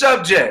this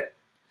subject.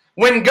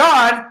 When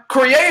God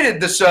created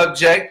the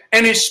subject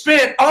and he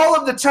spent all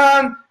of the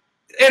time,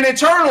 an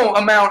eternal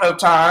amount of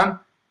time,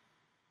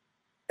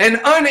 an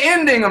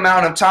unending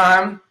amount of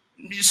time,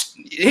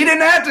 he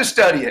didn't have to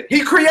study it.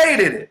 He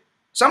created it.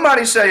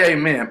 Somebody say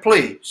amen,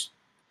 please.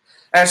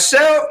 As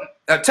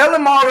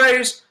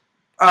telomerase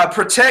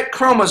protect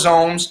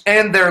chromosomes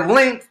and their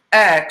length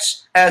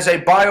acts as a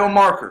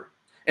biomarker,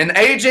 an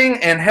aging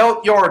and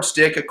health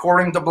yardstick,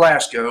 according to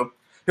Blasco,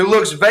 who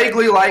looks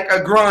vaguely like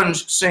a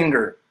grunge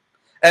singer.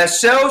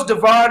 As cells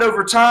divide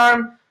over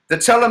time, the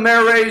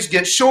telomerase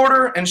gets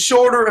shorter and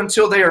shorter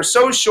until they are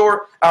so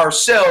short our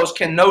cells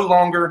can no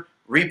longer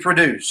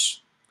reproduce.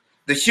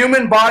 The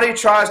human body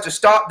tries to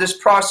stop this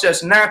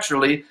process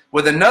naturally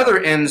with another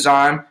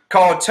enzyme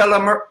called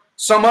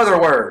some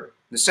other word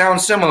that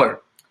sounds similar,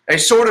 a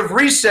sort of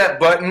reset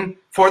button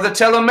for the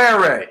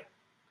telomere.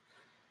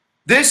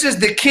 This is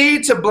the key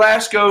to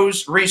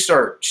Blasco's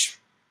research.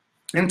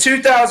 In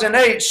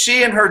 2008,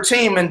 she and her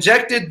team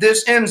injected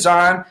this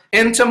enzyme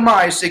into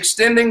mice,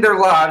 extending their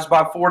lives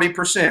by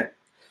 40%,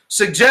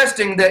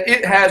 suggesting that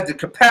it has the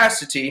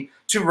capacity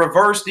to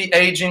reverse the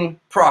aging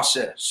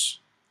process.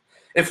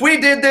 If we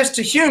did this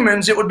to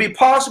humans, it would be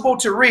possible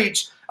to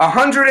reach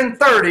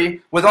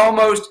 130 with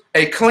almost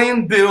a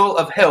clean bill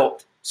of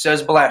health,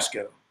 says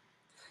Blasco.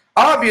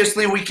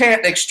 Obviously, we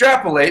can't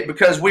extrapolate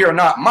because we are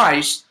not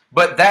mice,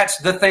 but that's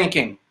the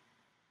thinking.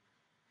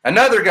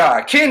 Another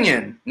guy,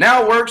 Kenyon,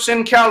 now works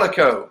in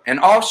Calico, an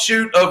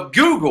offshoot of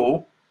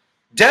Google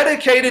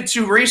dedicated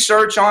to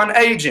research on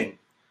aging.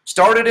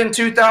 Started in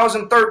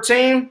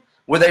 2013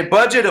 with a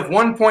budget of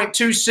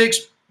 1.26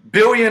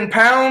 billion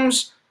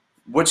pounds,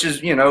 which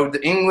is, the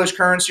English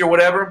currency or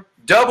whatever,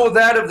 double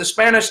that of the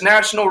Spanish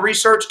National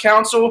Research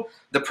Council.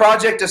 The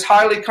project is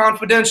highly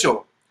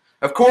confidential.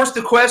 Of course,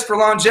 the quest for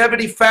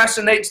longevity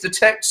fascinates the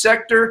tech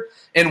sector.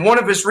 In one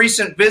of his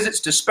recent visits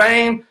to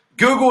Spain,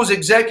 Google's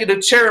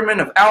executive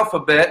chairman of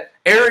Alphabet,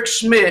 Eric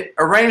Schmidt,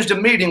 arranged a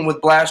meeting with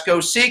Blasco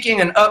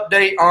seeking an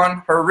update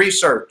on her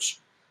research.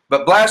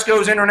 But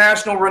Blasco's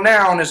international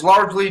renown is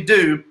largely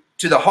due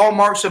to the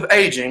hallmarks of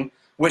aging,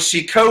 which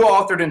she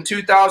co-authored in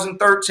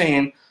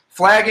 2013,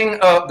 flagging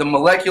up the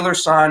molecular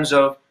signs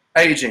of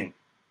aging.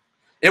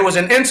 It was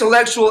an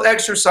intellectual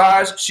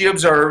exercise, she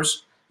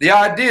observes. The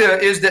idea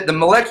is that the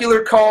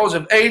molecular cause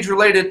of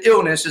age-related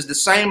illness is the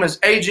same as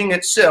aging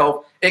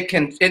itself.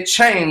 It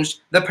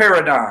changed the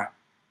paradigm.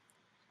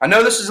 I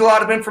know this is a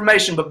lot of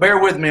information, but bear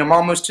with me. I'm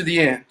almost to the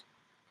end.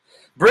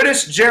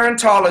 British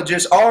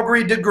gerontologist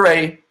Aubrey de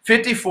Grey,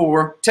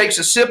 54, takes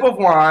a sip of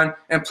wine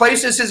and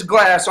places his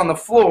glass on the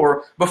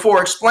floor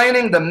before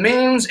explaining the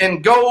means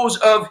and goals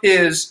of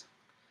his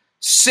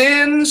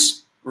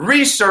SINS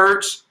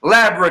Research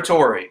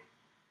Laboratory.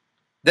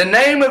 The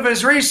name of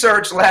his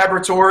research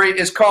laboratory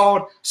is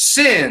called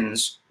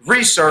SINS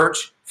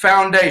Research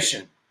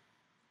Foundation.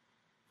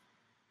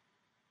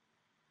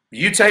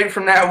 You take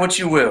from that what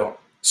you will.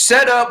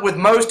 Set up with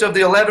most of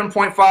the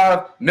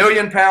 11.5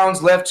 million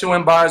pounds left to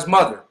him by his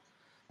mother.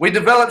 We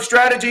developed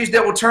strategies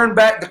that will turn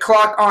back the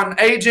clock on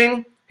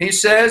aging, he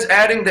says,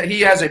 adding that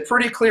he has a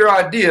pretty clear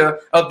idea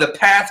of the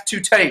path to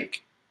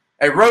take,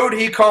 a road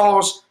he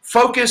calls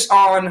focus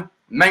on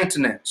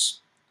maintenance.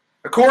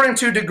 According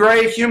to de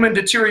Grey, human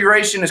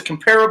deterioration is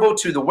comparable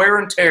to the wear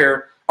and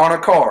tear on a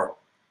car.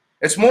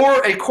 It's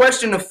more a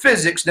question of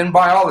physics than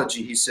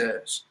biology, he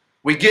says.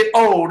 We get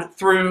old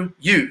through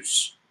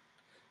use.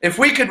 If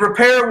we could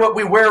repair what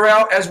we wear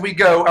out as we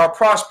go, our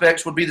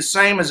prospects would be the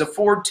same as a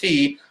Ford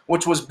T,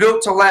 which was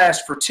built to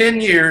last for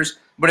 10 years,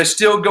 but is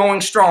still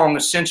going strong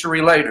a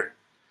century later.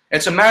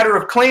 It's a matter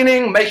of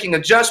cleaning, making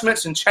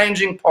adjustments, and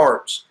changing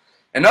parts.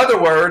 In other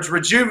words,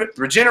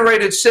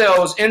 regenerated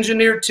cells,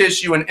 engineered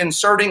tissue, and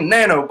inserting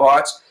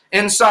nanobots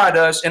inside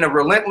us in a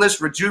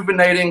relentless,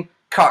 rejuvenating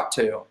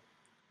cocktail.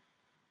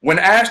 When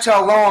asked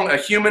how long a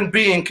human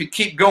being could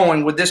keep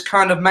going with this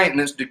kind of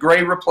maintenance, de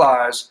Grey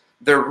replies,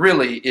 there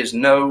really is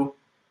no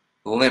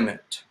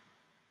limit.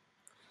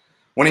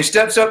 When he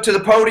steps up to the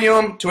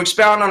podium to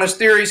expound on his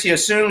theories, he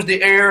assumes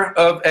the air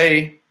of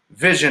a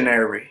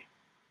visionary.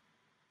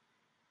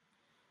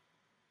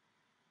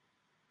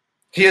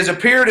 He has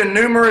appeared in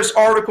numerous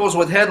articles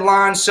with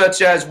headlines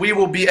such as, "We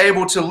will be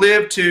able to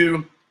live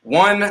to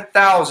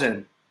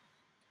 1,000.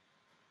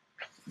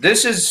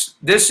 This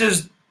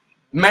is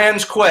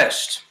man's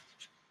quest,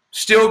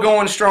 still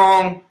going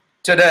strong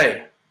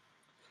today.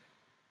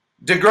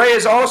 De Grey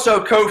is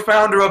also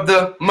co-founder of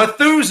the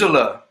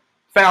Methuselah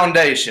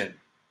Foundation.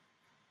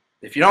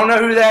 If you don't know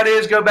who that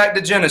is, go back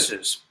to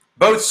Genesis.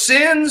 Both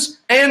SINS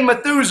and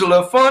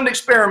Methuselah fund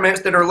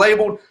experiments that are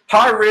labeled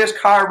high risk,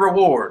 high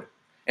reward.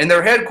 And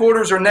their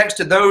headquarters are next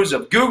to those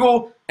of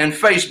Google and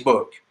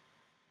Facebook.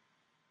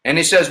 And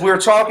he says, we're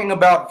talking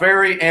about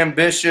very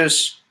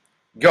ambitious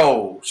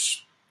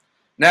goals.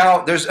 Now,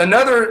 there's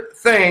another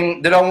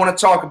thing that I want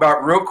to talk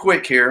about real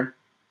quick here.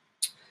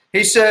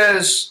 He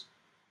says,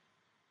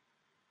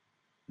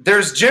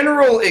 there's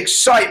general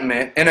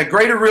excitement and a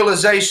greater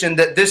realization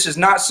that this is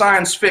not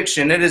science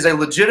fiction. It is a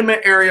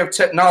legitimate area of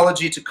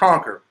technology to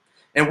conquer.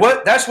 And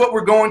that's what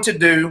we're going to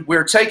do.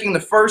 We're taking the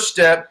first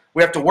step.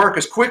 We have to work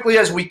as quickly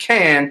as we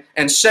can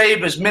and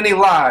save as many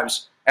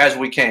lives as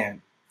we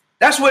can.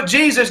 That's what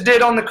Jesus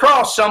did on the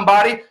cross,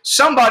 somebody.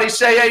 Somebody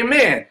say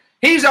amen.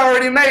 He's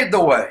already made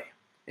the way.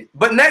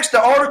 But next,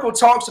 the article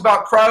talks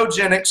about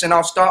cryogenics, and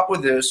I'll stop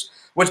with this,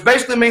 which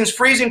basically means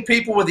freezing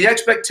people with the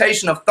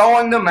expectation of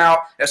thawing them out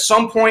at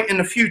some point in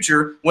the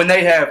future when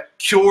they have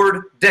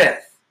cured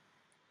death.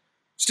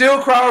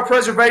 Still,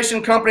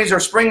 cryopreservation companies are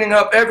springing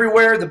up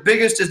everywhere. The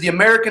biggest is the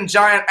American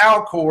giant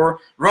Alcor,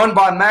 run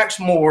by Max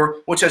Moore,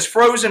 which has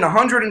frozen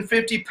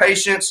 150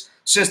 patients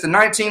since the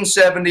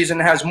 1970s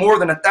and has more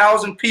than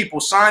 1,000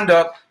 people signed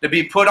up to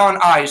be put on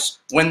ice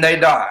when they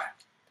die.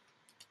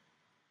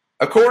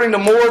 According to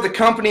Moore, the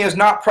company is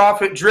not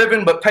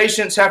profit-driven, but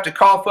patients have to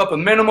cough up a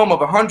minimum of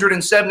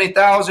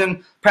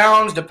 170,000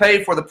 pounds to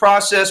pay for the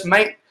process.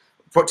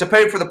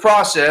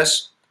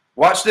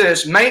 Watch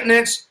this: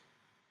 maintenance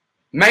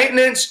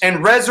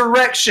and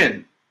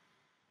resurrection.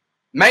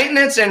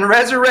 Maintenance and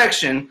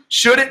resurrection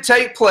should it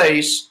take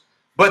place,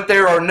 but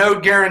there are no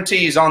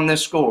guarantees on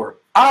this score.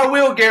 I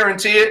will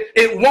guarantee it.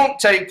 It won't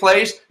take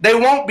place. They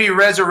won't be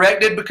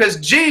resurrected because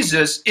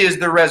Jesus is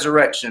the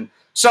resurrection.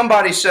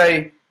 Somebody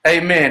say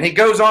amen. He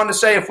goes on to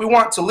say, if we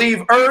want to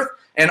leave Earth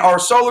and our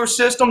solar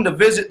system to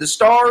visit the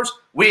stars,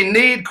 we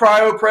need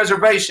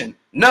cryopreservation.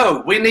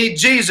 No, we need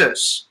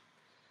Jesus.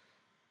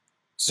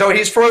 So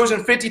he's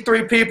frozen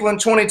 53 people and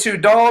 22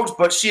 dogs,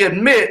 but she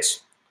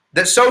admits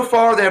that so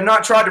far they have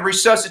not tried to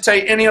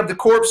resuscitate any of the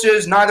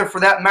corpses, neither for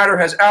that matter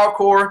has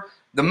Alcor.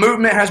 The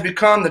movement has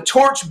become the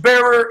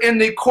torchbearer in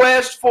the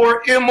quest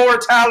for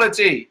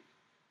immortality.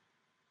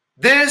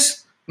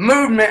 This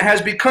movement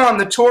has become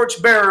the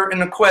torchbearer in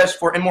the quest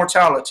for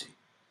immortality.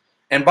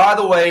 And by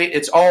the way,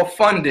 it's all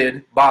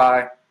funded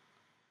by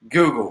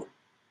Google.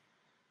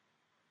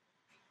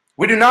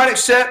 We do not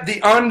accept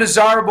the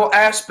undesirable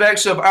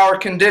aspects of our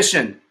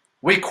condition.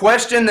 We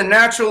question the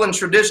natural and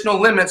traditional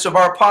limits of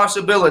our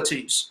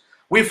possibilities.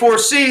 We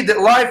foresee that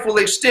life will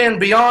extend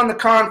beyond the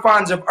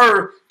confines of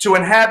Earth to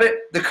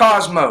inhabit the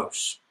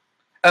cosmos.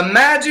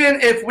 Imagine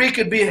if we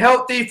could be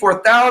healthy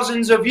for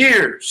thousands of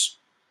years,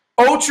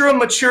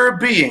 ultra-mature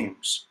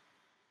beings.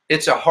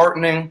 It's a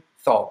heartening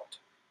thought.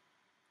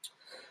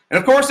 And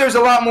of course, there's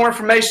a lot more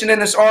information in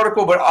this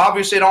article, but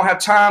obviously I don't have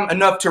time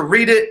enough to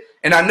read it.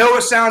 And I know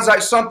it sounds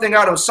like something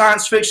out of a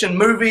science fiction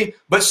movie,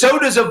 but so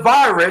does a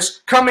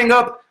virus coming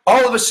up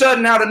all of a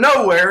sudden out of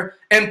nowhere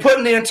and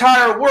putting the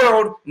entire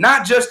world,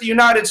 not just the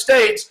United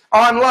States,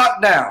 on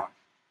lockdown.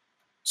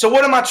 So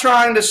what am I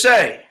trying to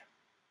say?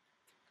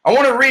 I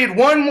want to read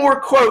one more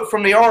quote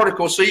from the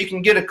article so you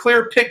can get a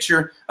clear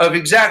picture of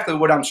exactly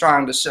what I'm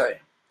trying to say.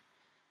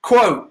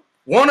 Quote,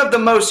 one of the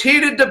most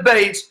heated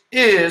debates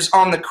is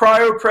on the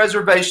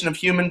cryopreservation of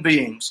human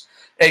beings,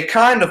 a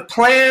kind of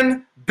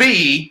plan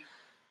B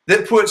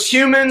that puts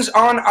humans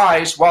on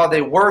ice while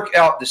they work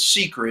out the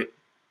secret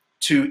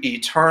to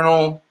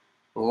eternal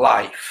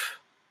life.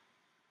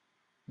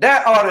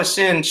 That ought to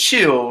send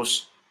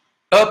chills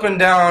up and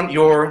down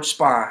your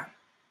spine.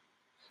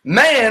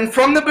 Man,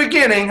 from the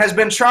beginning, has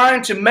been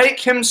trying to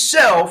make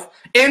himself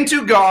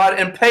into God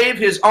and pave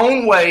his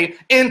own way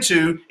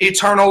into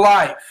eternal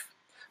life.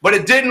 But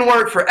it didn't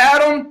work for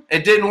Adam,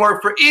 it didn't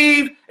work for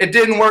Eve, it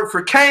didn't work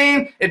for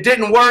Cain, it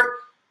didn't work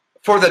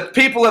for the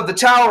people of the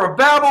Tower of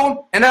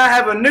Babel. And I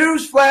have a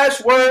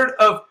newsflash word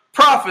of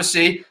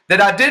prophecy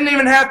that I didn't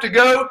even have to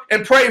go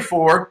and pray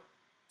for.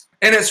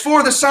 And it's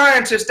for the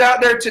scientists out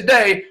there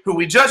today who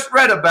we just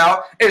read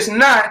about. It's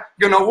not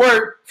going to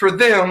work for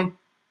them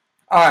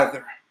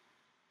either.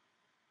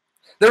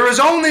 There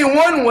is only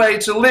one way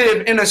to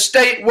live in a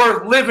state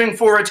worth living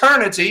for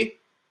eternity,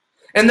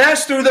 and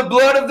that's through the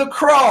blood of the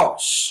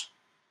cross.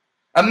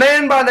 A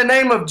man by the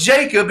name of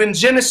Jacob in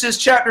Genesis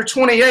chapter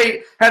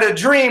 28 had a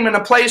dream in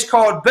a place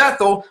called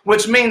Bethel,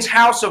 which means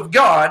house of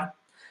God.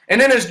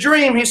 And in his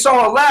dream, he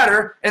saw a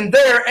ladder, and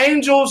there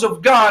angels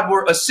of God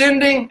were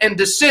ascending and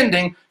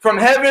descending from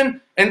heaven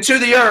into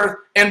the earth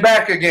and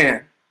back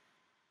again.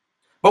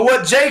 But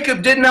what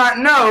Jacob did not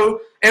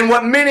know, and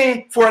what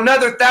many for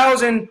another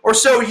 1,000 or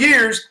so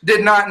years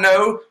did not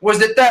know, was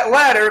that that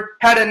ladder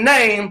had a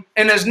name,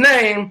 and his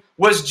name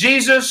was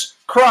Jesus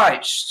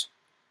Christ.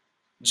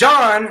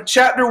 John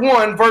chapter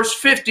 1, verse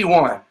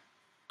 51.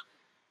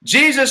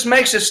 Jesus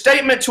makes a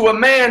statement to a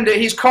man that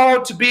he's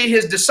called to be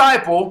his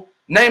disciple,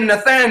 named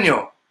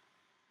Nathanael.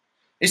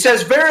 He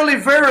says, verily,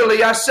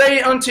 verily, I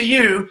say unto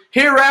you,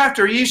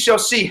 hereafter ye shall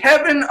see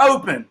heaven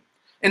open,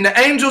 and the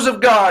angels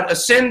of God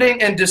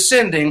ascending and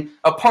descending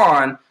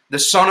upon the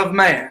Son of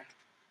Man.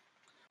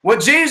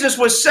 What Jesus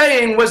was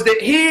saying was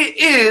that he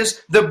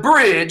is the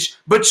bridge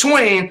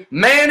between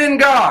man and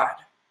God.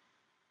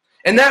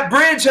 And that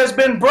bridge has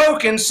been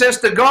broken since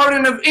the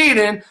Garden of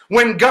Eden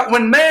when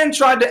man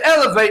tried to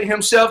elevate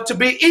himself to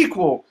be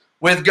equal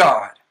with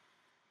God.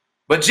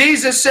 But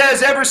Jesus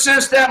says ever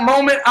since that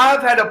moment,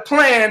 I've had a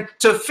plan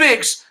to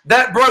fix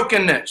that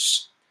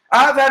brokenness.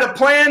 I've had a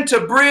plan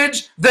to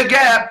bridge the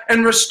gap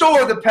and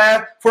restore the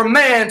path for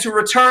man to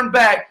return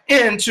back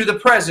into the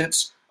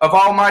presence of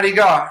Almighty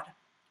God.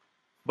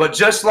 But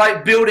just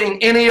like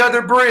building any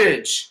other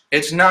bridge,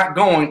 it's not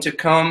going to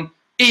come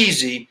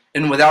easy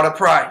and without a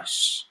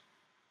price.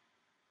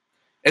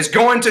 It's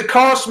going to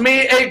cost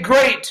me a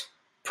great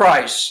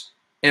price,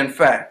 in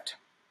fact.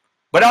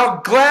 But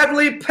I'll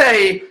gladly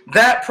pay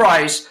that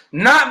price,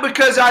 not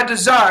because I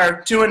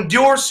desire to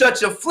endure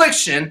such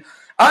affliction.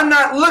 I'm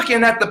not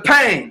looking at the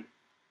pain,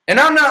 and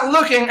I'm not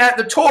looking at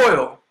the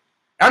toil.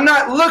 I'm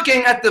not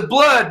looking at the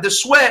blood, the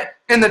sweat,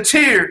 and the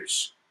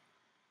tears.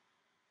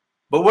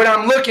 But what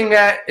I'm looking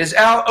at is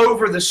out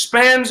over the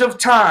spans of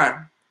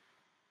time,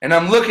 and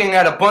I'm looking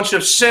at a bunch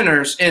of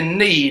sinners in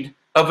need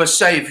of a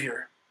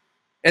Savior.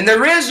 And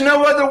there is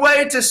no other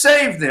way to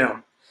save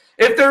them.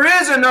 If there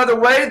is another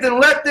way, then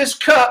let this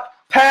cup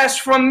pass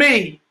from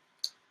me.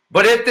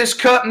 But if this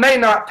cup may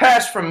not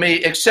pass from me,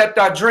 except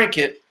I drink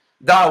it,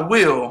 thy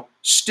will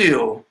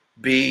still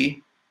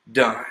be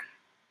done.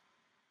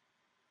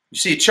 You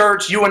see,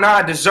 church, you and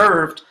I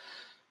deserved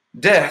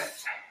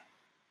death.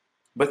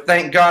 But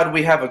thank God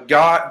we have a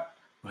God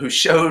who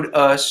showed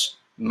us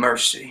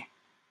mercy.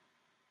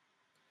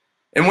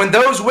 And when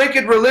those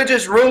wicked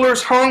religious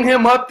rulers hung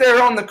him up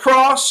there on the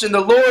cross, and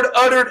the Lord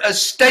uttered a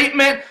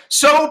statement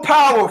so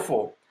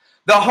powerful,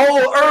 the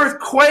whole earth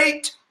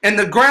quaked, and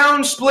the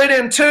ground split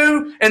in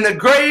two, and the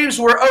graves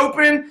were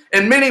open,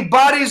 and many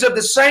bodies of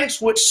the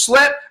saints which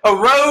slept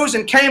arose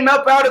and came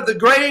up out of the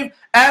grave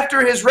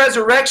after his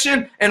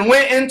resurrection and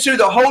went into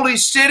the holy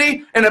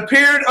city and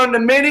appeared unto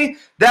many.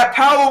 That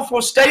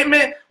powerful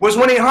statement was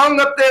when he hung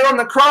up there on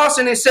the cross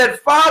and he said,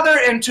 Father,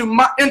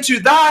 into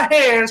thy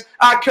hands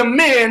I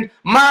commend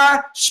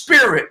my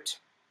spirit.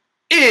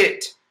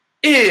 It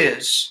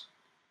is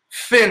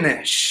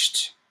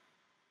finished.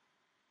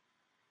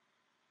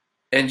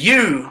 And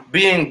you,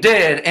 being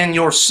dead in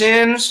your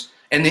sins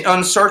and the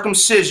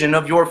uncircumcision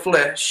of your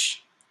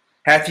flesh,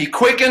 hath he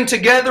quickened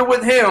together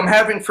with him,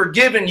 having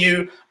forgiven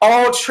you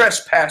all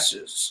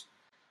trespasses,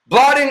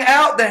 blotting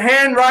out the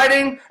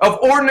handwriting of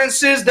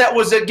ordinances that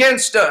was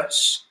against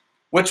us,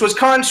 which was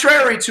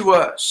contrary to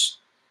us,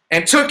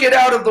 and took it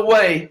out of the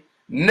way,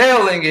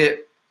 nailing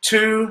it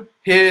to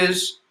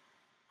his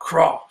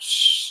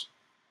cross.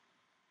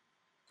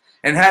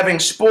 And having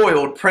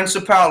spoiled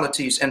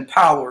principalities and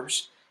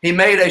powers, he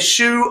made a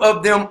shoe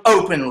of them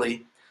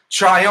openly,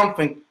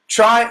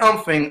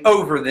 triumphing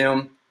over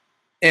them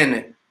in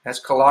it.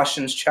 That's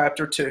Colossians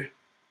chapter 2.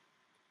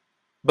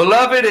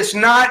 Beloved, it's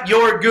not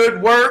your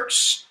good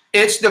works,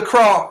 it's the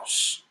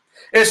cross.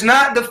 It's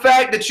not the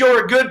fact that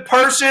you're a good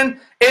person.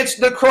 It's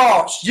the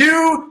cross.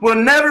 You will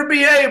never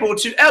be able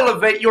to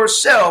elevate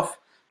yourself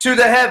to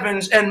the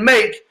heavens and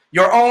make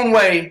your own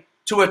way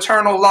to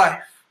eternal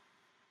life.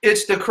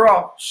 It's the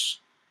cross.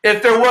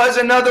 If there was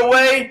another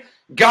way,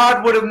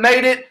 God would have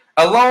made it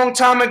a long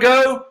time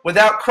ago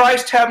without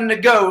Christ having to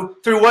go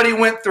through what he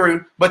went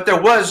through. But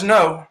there was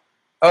no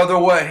other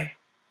way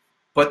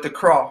but the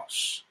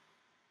cross.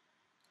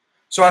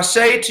 So I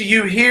say to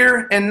you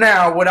here and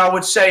now what I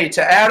would say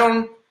to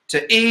Adam,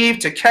 to Eve,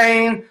 to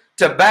Cain,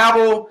 to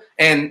Babel,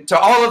 and to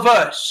all of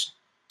us,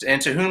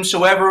 and to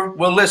whomsoever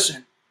will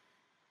listen.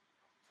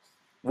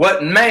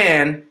 What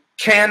man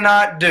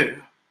cannot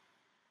do,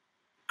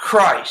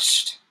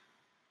 Christ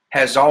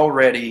has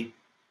already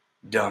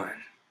done.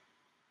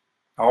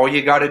 All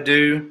you got to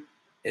do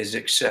is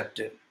accept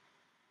it.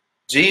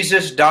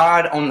 Jesus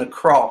died on the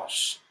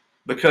cross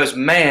because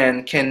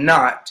man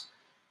cannot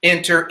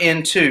enter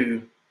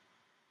into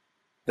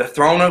the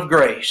throne of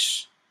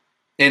grace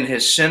in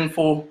his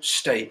sinful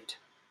state.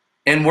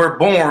 And we're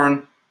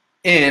born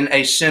in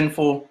a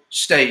sinful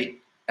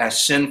state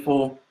as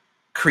sinful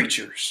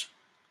creatures.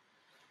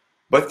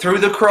 But through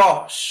the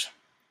cross,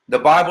 the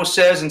Bible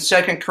says in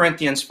 2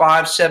 Corinthians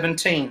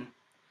 5:17,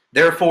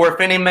 therefore, if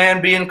any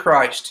man be in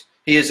Christ,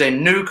 he is a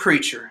new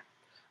creature.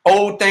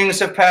 Old things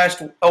have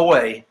passed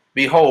away.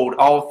 Behold,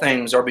 all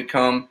things are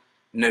become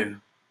new.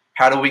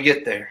 How do we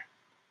get there?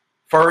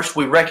 First,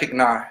 we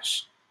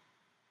recognize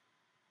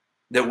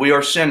that we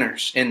are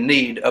sinners in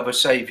need of a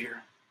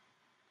Savior.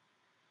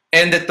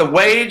 And that the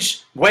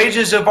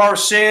wages of our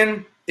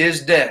sin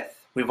is death.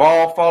 We've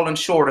all fallen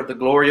short of the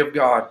glory of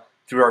God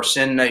through our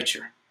sin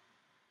nature.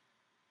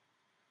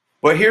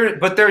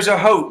 But there's a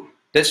hope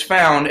that's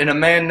found in a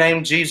man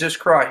named Jesus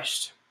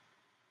Christ.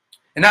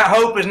 And that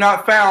hope is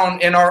not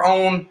found in our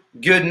own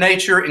good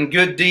nature and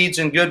good deeds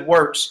and good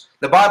works.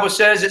 The Bible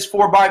says it's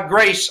for by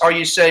grace are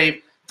you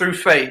saved through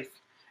faith,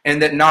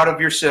 and that not of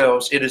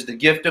yourselves. It is the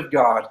gift of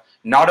God,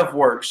 not of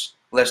works,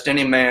 lest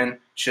any man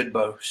should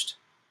boast.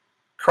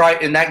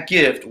 Christ, and that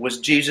gift was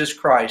Jesus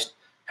Christ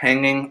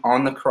hanging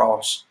on the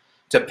cross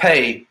to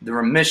pay the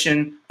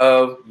remission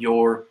of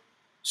your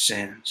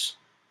sins.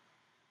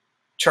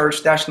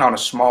 Church, that's not a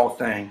small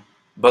thing.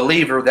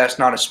 Believer, that's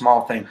not a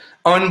small thing.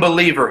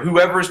 Unbeliever,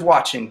 whoever's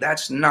watching,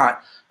 that's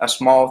not a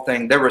small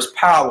thing. There is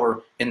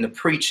power in the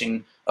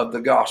preaching of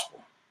the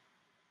gospel.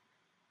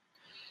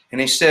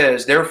 And he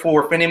says,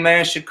 therefore, if any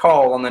man should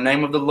call on the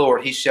name of the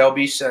Lord, he shall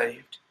be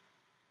saved.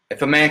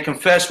 If a man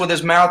confess with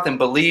his mouth and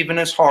believe in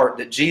his heart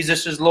that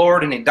Jesus is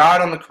Lord and he died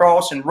on the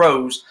cross and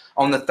rose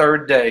on the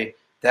third day,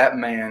 that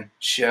man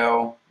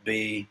shall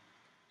be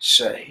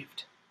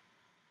saved.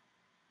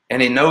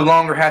 And he no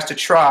longer has to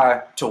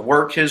try to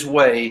work his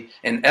way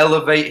and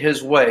elevate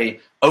his way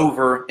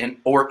over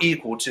or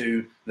equal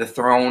to the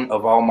throne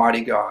of Almighty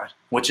God,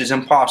 which is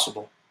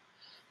impossible.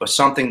 But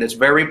something that's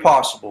very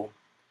possible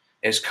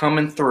is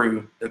coming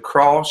through the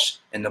cross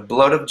and the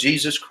blood of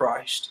Jesus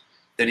Christ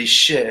that he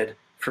shed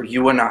for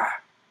you and I.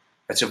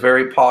 That's a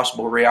very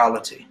possible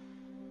reality.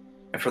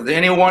 And for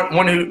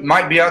anyone who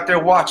might be out there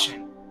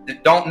watching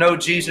that don't know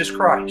Jesus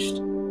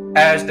Christ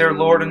as their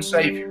Lord and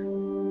Savior,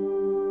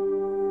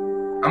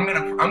 I'm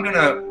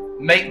gonna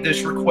make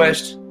this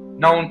request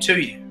known to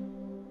you.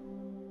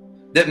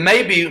 That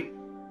maybe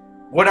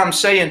what I'm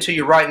saying to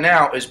you right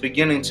now is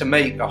beginning to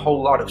make a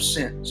whole lot of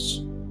sense.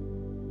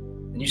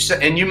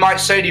 And you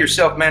might say to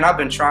yourself, man, I've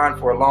been trying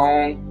for a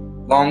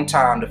long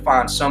time to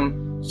find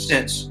some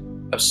sense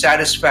of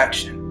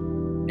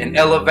satisfaction and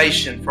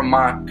elevation from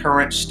my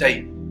current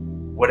state,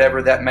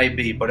 whatever that may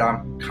be, but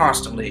I'm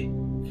constantly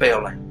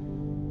failing.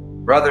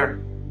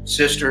 Brother,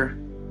 sister,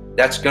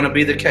 that's going to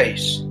be the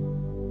case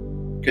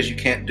because you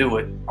can't do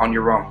it on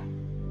your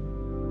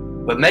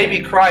own. But maybe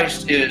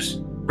Christ is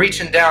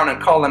reaching down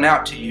and calling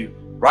out to you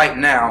right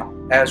now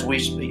as we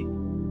speak.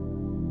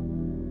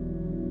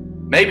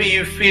 Maybe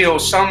you feel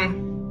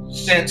some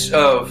sense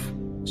of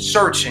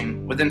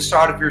searching within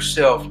inside of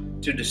yourself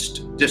to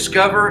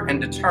discover and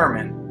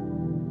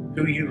determine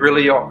who you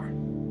really are.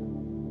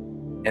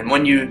 And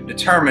when you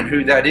determine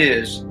who that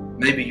is,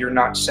 maybe you're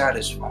not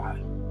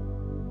satisfied.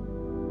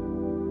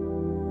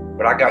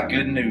 But I got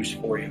good news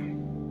for you.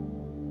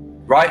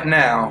 Right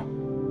now,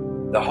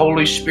 the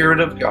Holy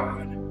Spirit of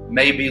God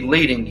may be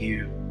leading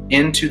you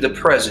into the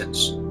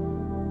presence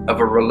of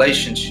a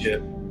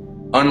relationship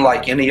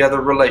unlike any other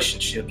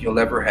relationship you'll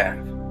ever have.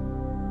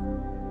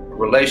 A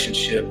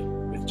relationship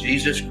with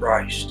Jesus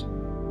Christ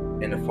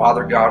and the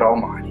Father God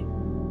Almighty.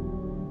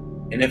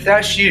 And if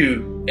that's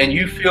you, and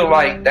you feel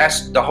like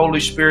that's the Holy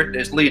Spirit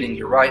that's leading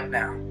you right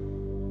now,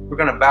 we're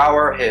going to bow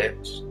our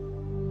heads.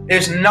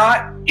 It's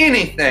not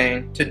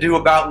anything to do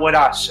about what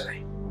I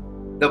say.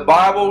 The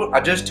Bible,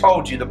 I just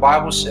told you, the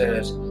Bible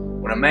says,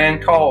 when a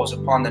man calls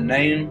upon the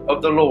name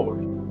of the Lord,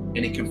 and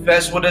he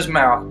confesses with his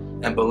mouth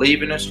and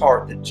believes in his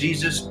heart that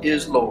Jesus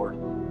is Lord,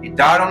 he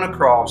died on the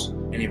cross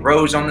and he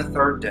rose on the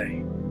third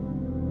day.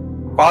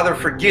 Father,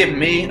 forgive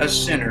me, a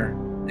sinner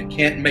that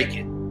can't make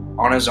it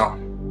on his own.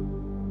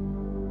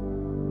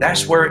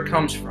 That's where it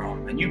comes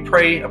from. And you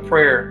pray a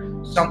prayer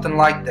something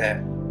like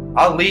that.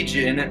 I'll lead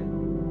you in it,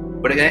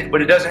 but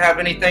it doesn't have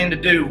anything to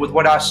do with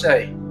what I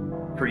say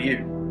for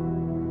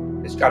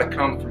you. It's got to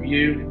come from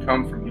you and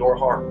come from your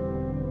heart.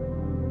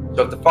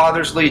 So if the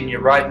Father's leading you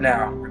right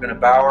now, we're going to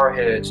bow our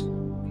heads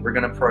and we're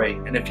going to pray.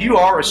 And if you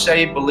are a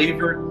saved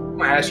believer, I'm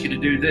going to ask you to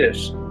do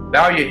this.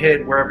 Bow your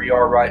head wherever you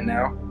are right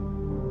now.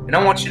 And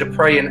I want you to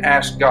pray and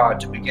ask God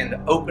to begin to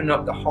open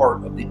up the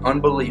heart of the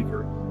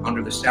unbeliever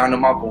under the sound of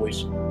my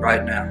voice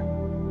right now,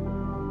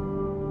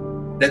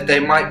 that they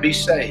might be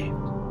saved.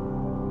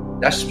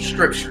 That's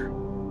scripture.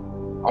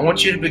 I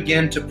want you to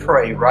begin to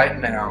pray right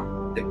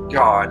now that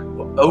God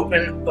will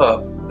open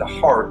up the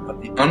heart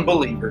of the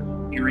unbeliever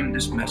hearing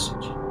this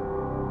message.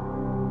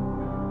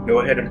 Go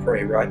ahead and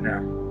pray right now.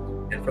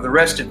 And for the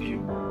rest of you,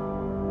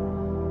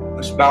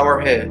 let's bow our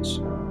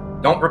heads.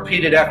 Don't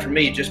repeat it after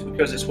me just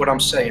because it's what I'm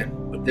saying,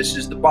 but this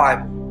is the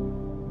Bible.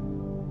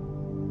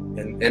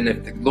 And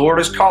if the Lord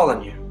is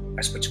calling you,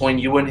 that's between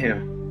you and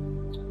Him.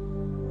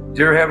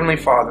 Dear Heavenly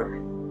Father,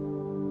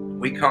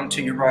 we come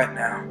to you right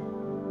now.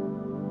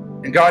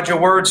 And God, your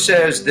word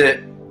says that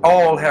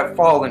all have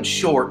fallen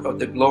short of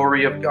the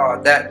glory of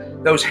God.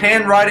 That those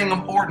handwriting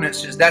of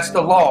ordinances, that's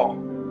the law.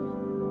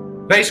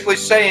 Basically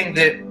saying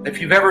that if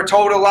you've ever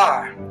told a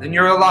lie, then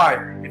you're a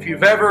liar. If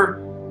you've ever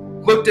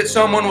looked at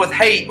someone with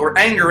hate or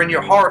anger in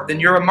your heart, then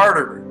you're a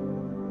murderer.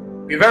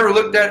 If you've ever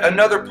looked at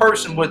another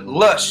person with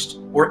lust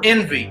or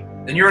envy,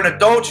 then you're an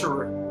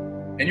adulterer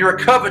and you're a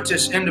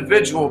covetous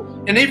individual.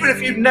 And even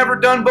if you've never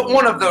done but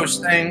one of those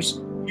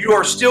things, you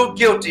are still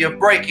guilty of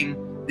breaking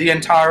the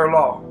entire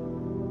law.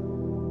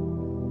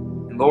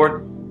 And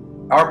Lord,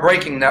 our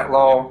breaking that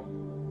law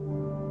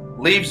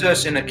leaves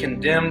us in a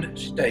condemned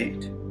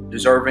state,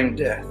 deserving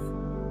death.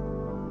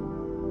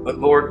 But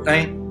Lord,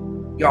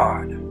 thank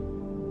God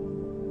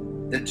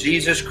that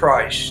Jesus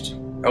Christ,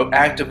 an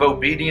act of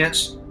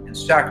obedience and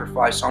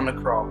sacrifice on the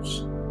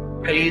cross,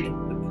 paid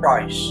the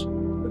price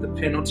for the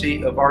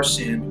penalty of our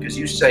sin, because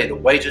you say the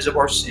wages of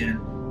our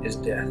sin is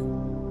death.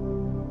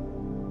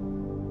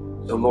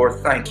 So Lord,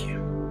 thank you,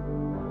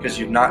 because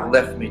you've not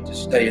left me to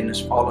stay in this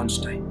fallen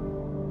state.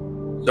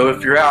 So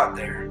if you're out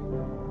there,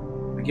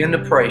 begin to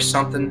pray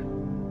something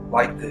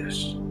like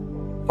this.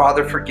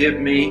 Father, forgive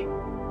me,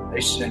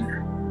 a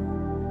sinner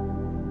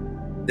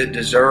that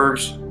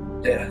deserves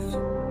death.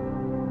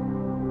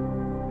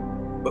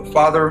 But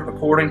Father,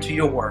 according to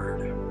your word,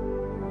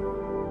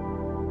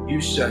 you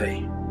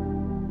say,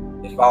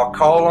 if I'll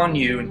call on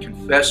you and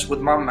confess with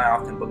my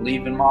mouth and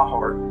believe in my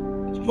heart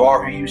that you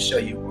are who you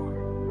say you are,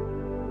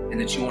 and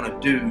that you want to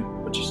do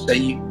what you say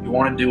you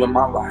want to do in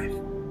my life,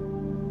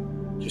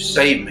 just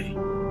save me,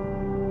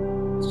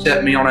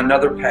 set me on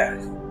another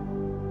path,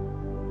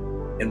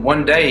 and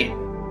one day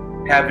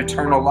have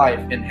eternal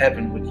life in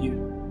heaven with you.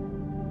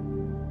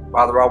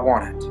 Father, I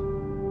want it,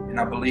 and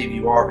I believe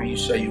you are who you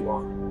say you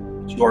are.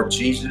 That you are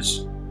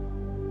Jesus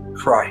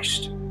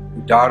Christ,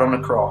 who died on the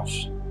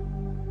cross,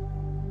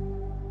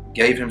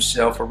 gave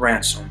himself a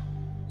ransom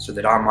so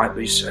that I might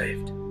be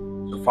saved.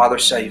 So Father,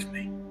 save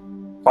me.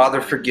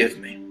 Father, forgive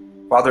me.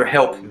 Father,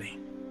 help me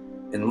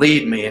and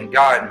lead me and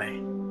guide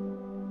me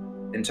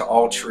into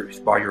all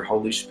truth by your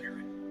Holy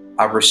Spirit.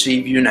 I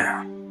receive you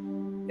now,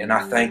 and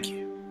I thank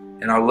you,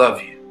 and I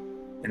love you,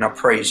 and I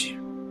praise you.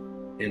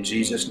 In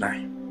Jesus'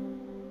 name,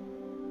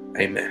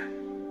 amen.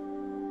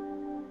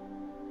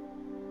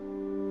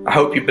 I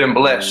hope you've been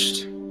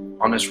blessed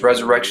on this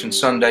Resurrection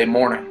Sunday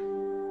morning.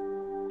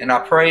 And I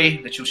pray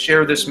that you'll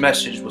share this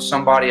message with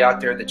somebody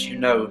out there that you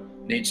know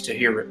needs to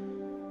hear it.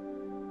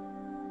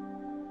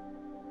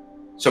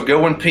 So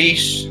go in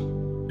peace,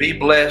 be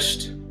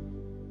blessed,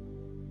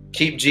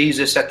 keep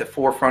Jesus at the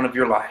forefront of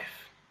your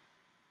life.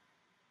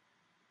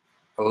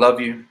 I love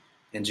you.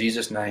 In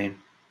Jesus'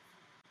 name,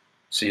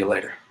 see you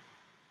later.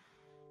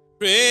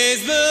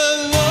 Praise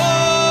the Lord.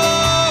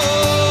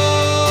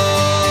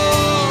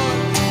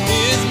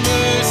 His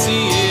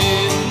mercy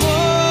is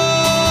more.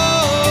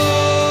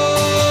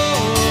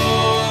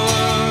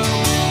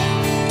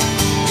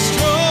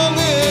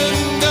 Stronger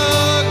than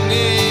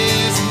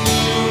darkness,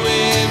 new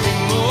every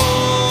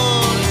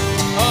morn.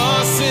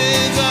 Our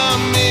sins are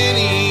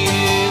many,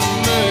 His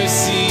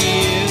mercy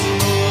is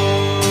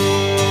more.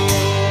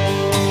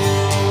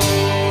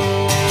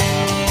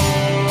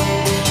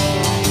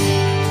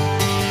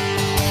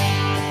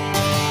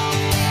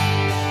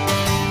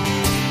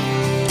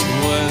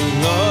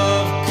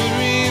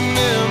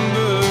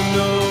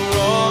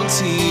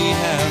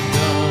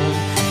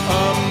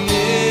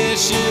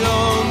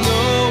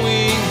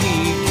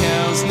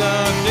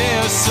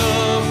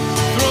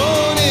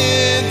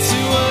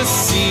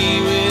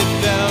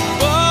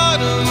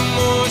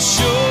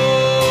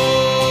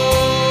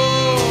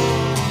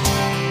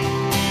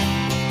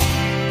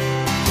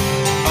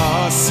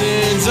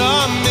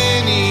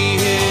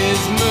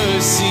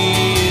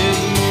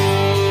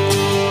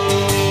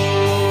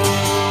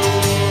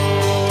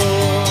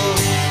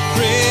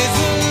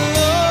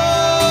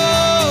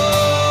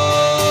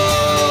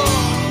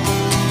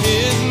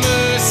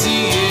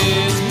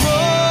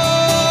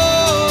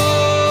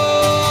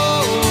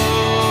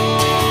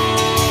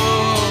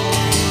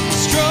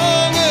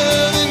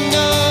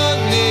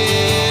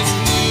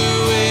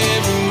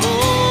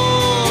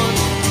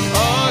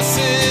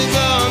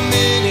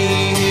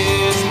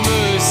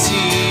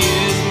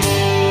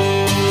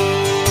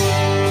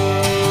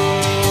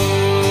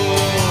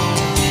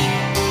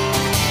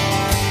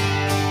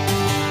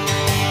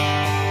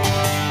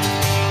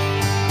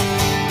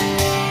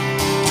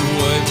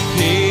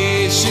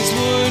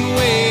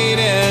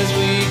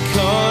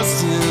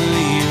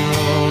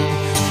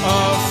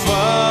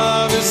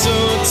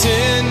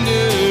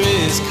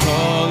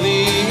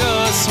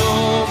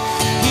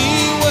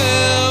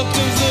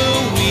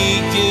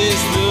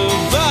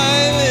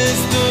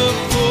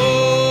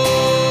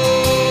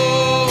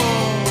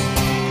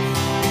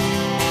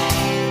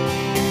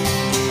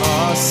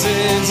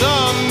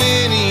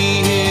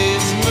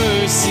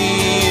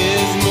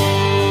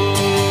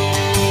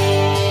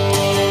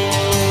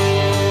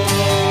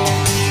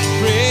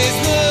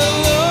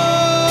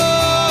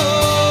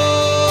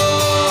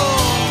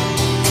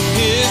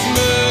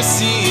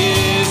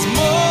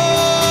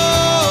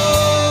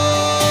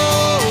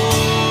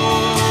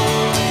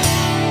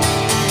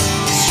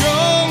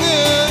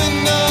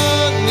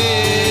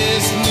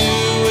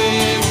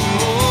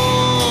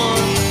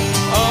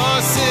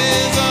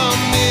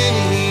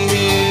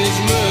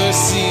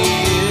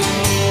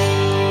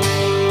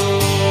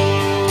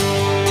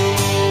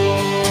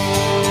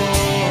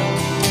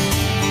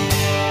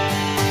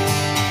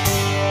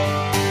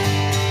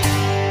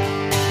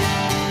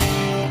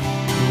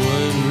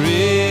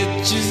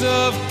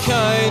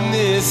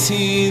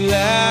 He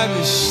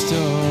lavished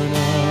on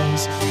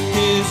us.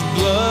 His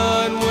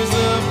blood was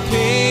the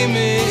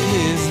payment,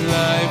 His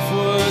life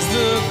was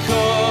the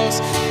cost.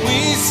 We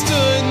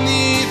stood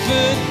neath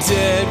the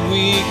debt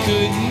we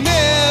could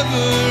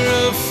never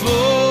afford.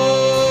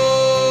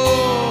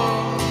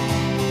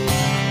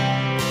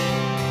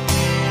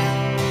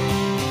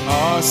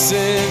 Our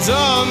sins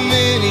are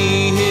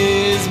many,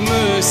 His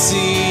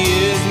mercy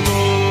is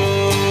more.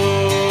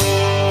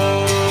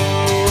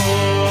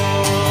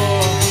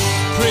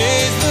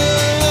 Praise the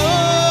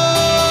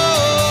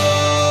Lord,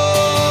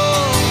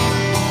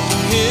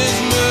 His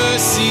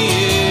mercy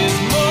is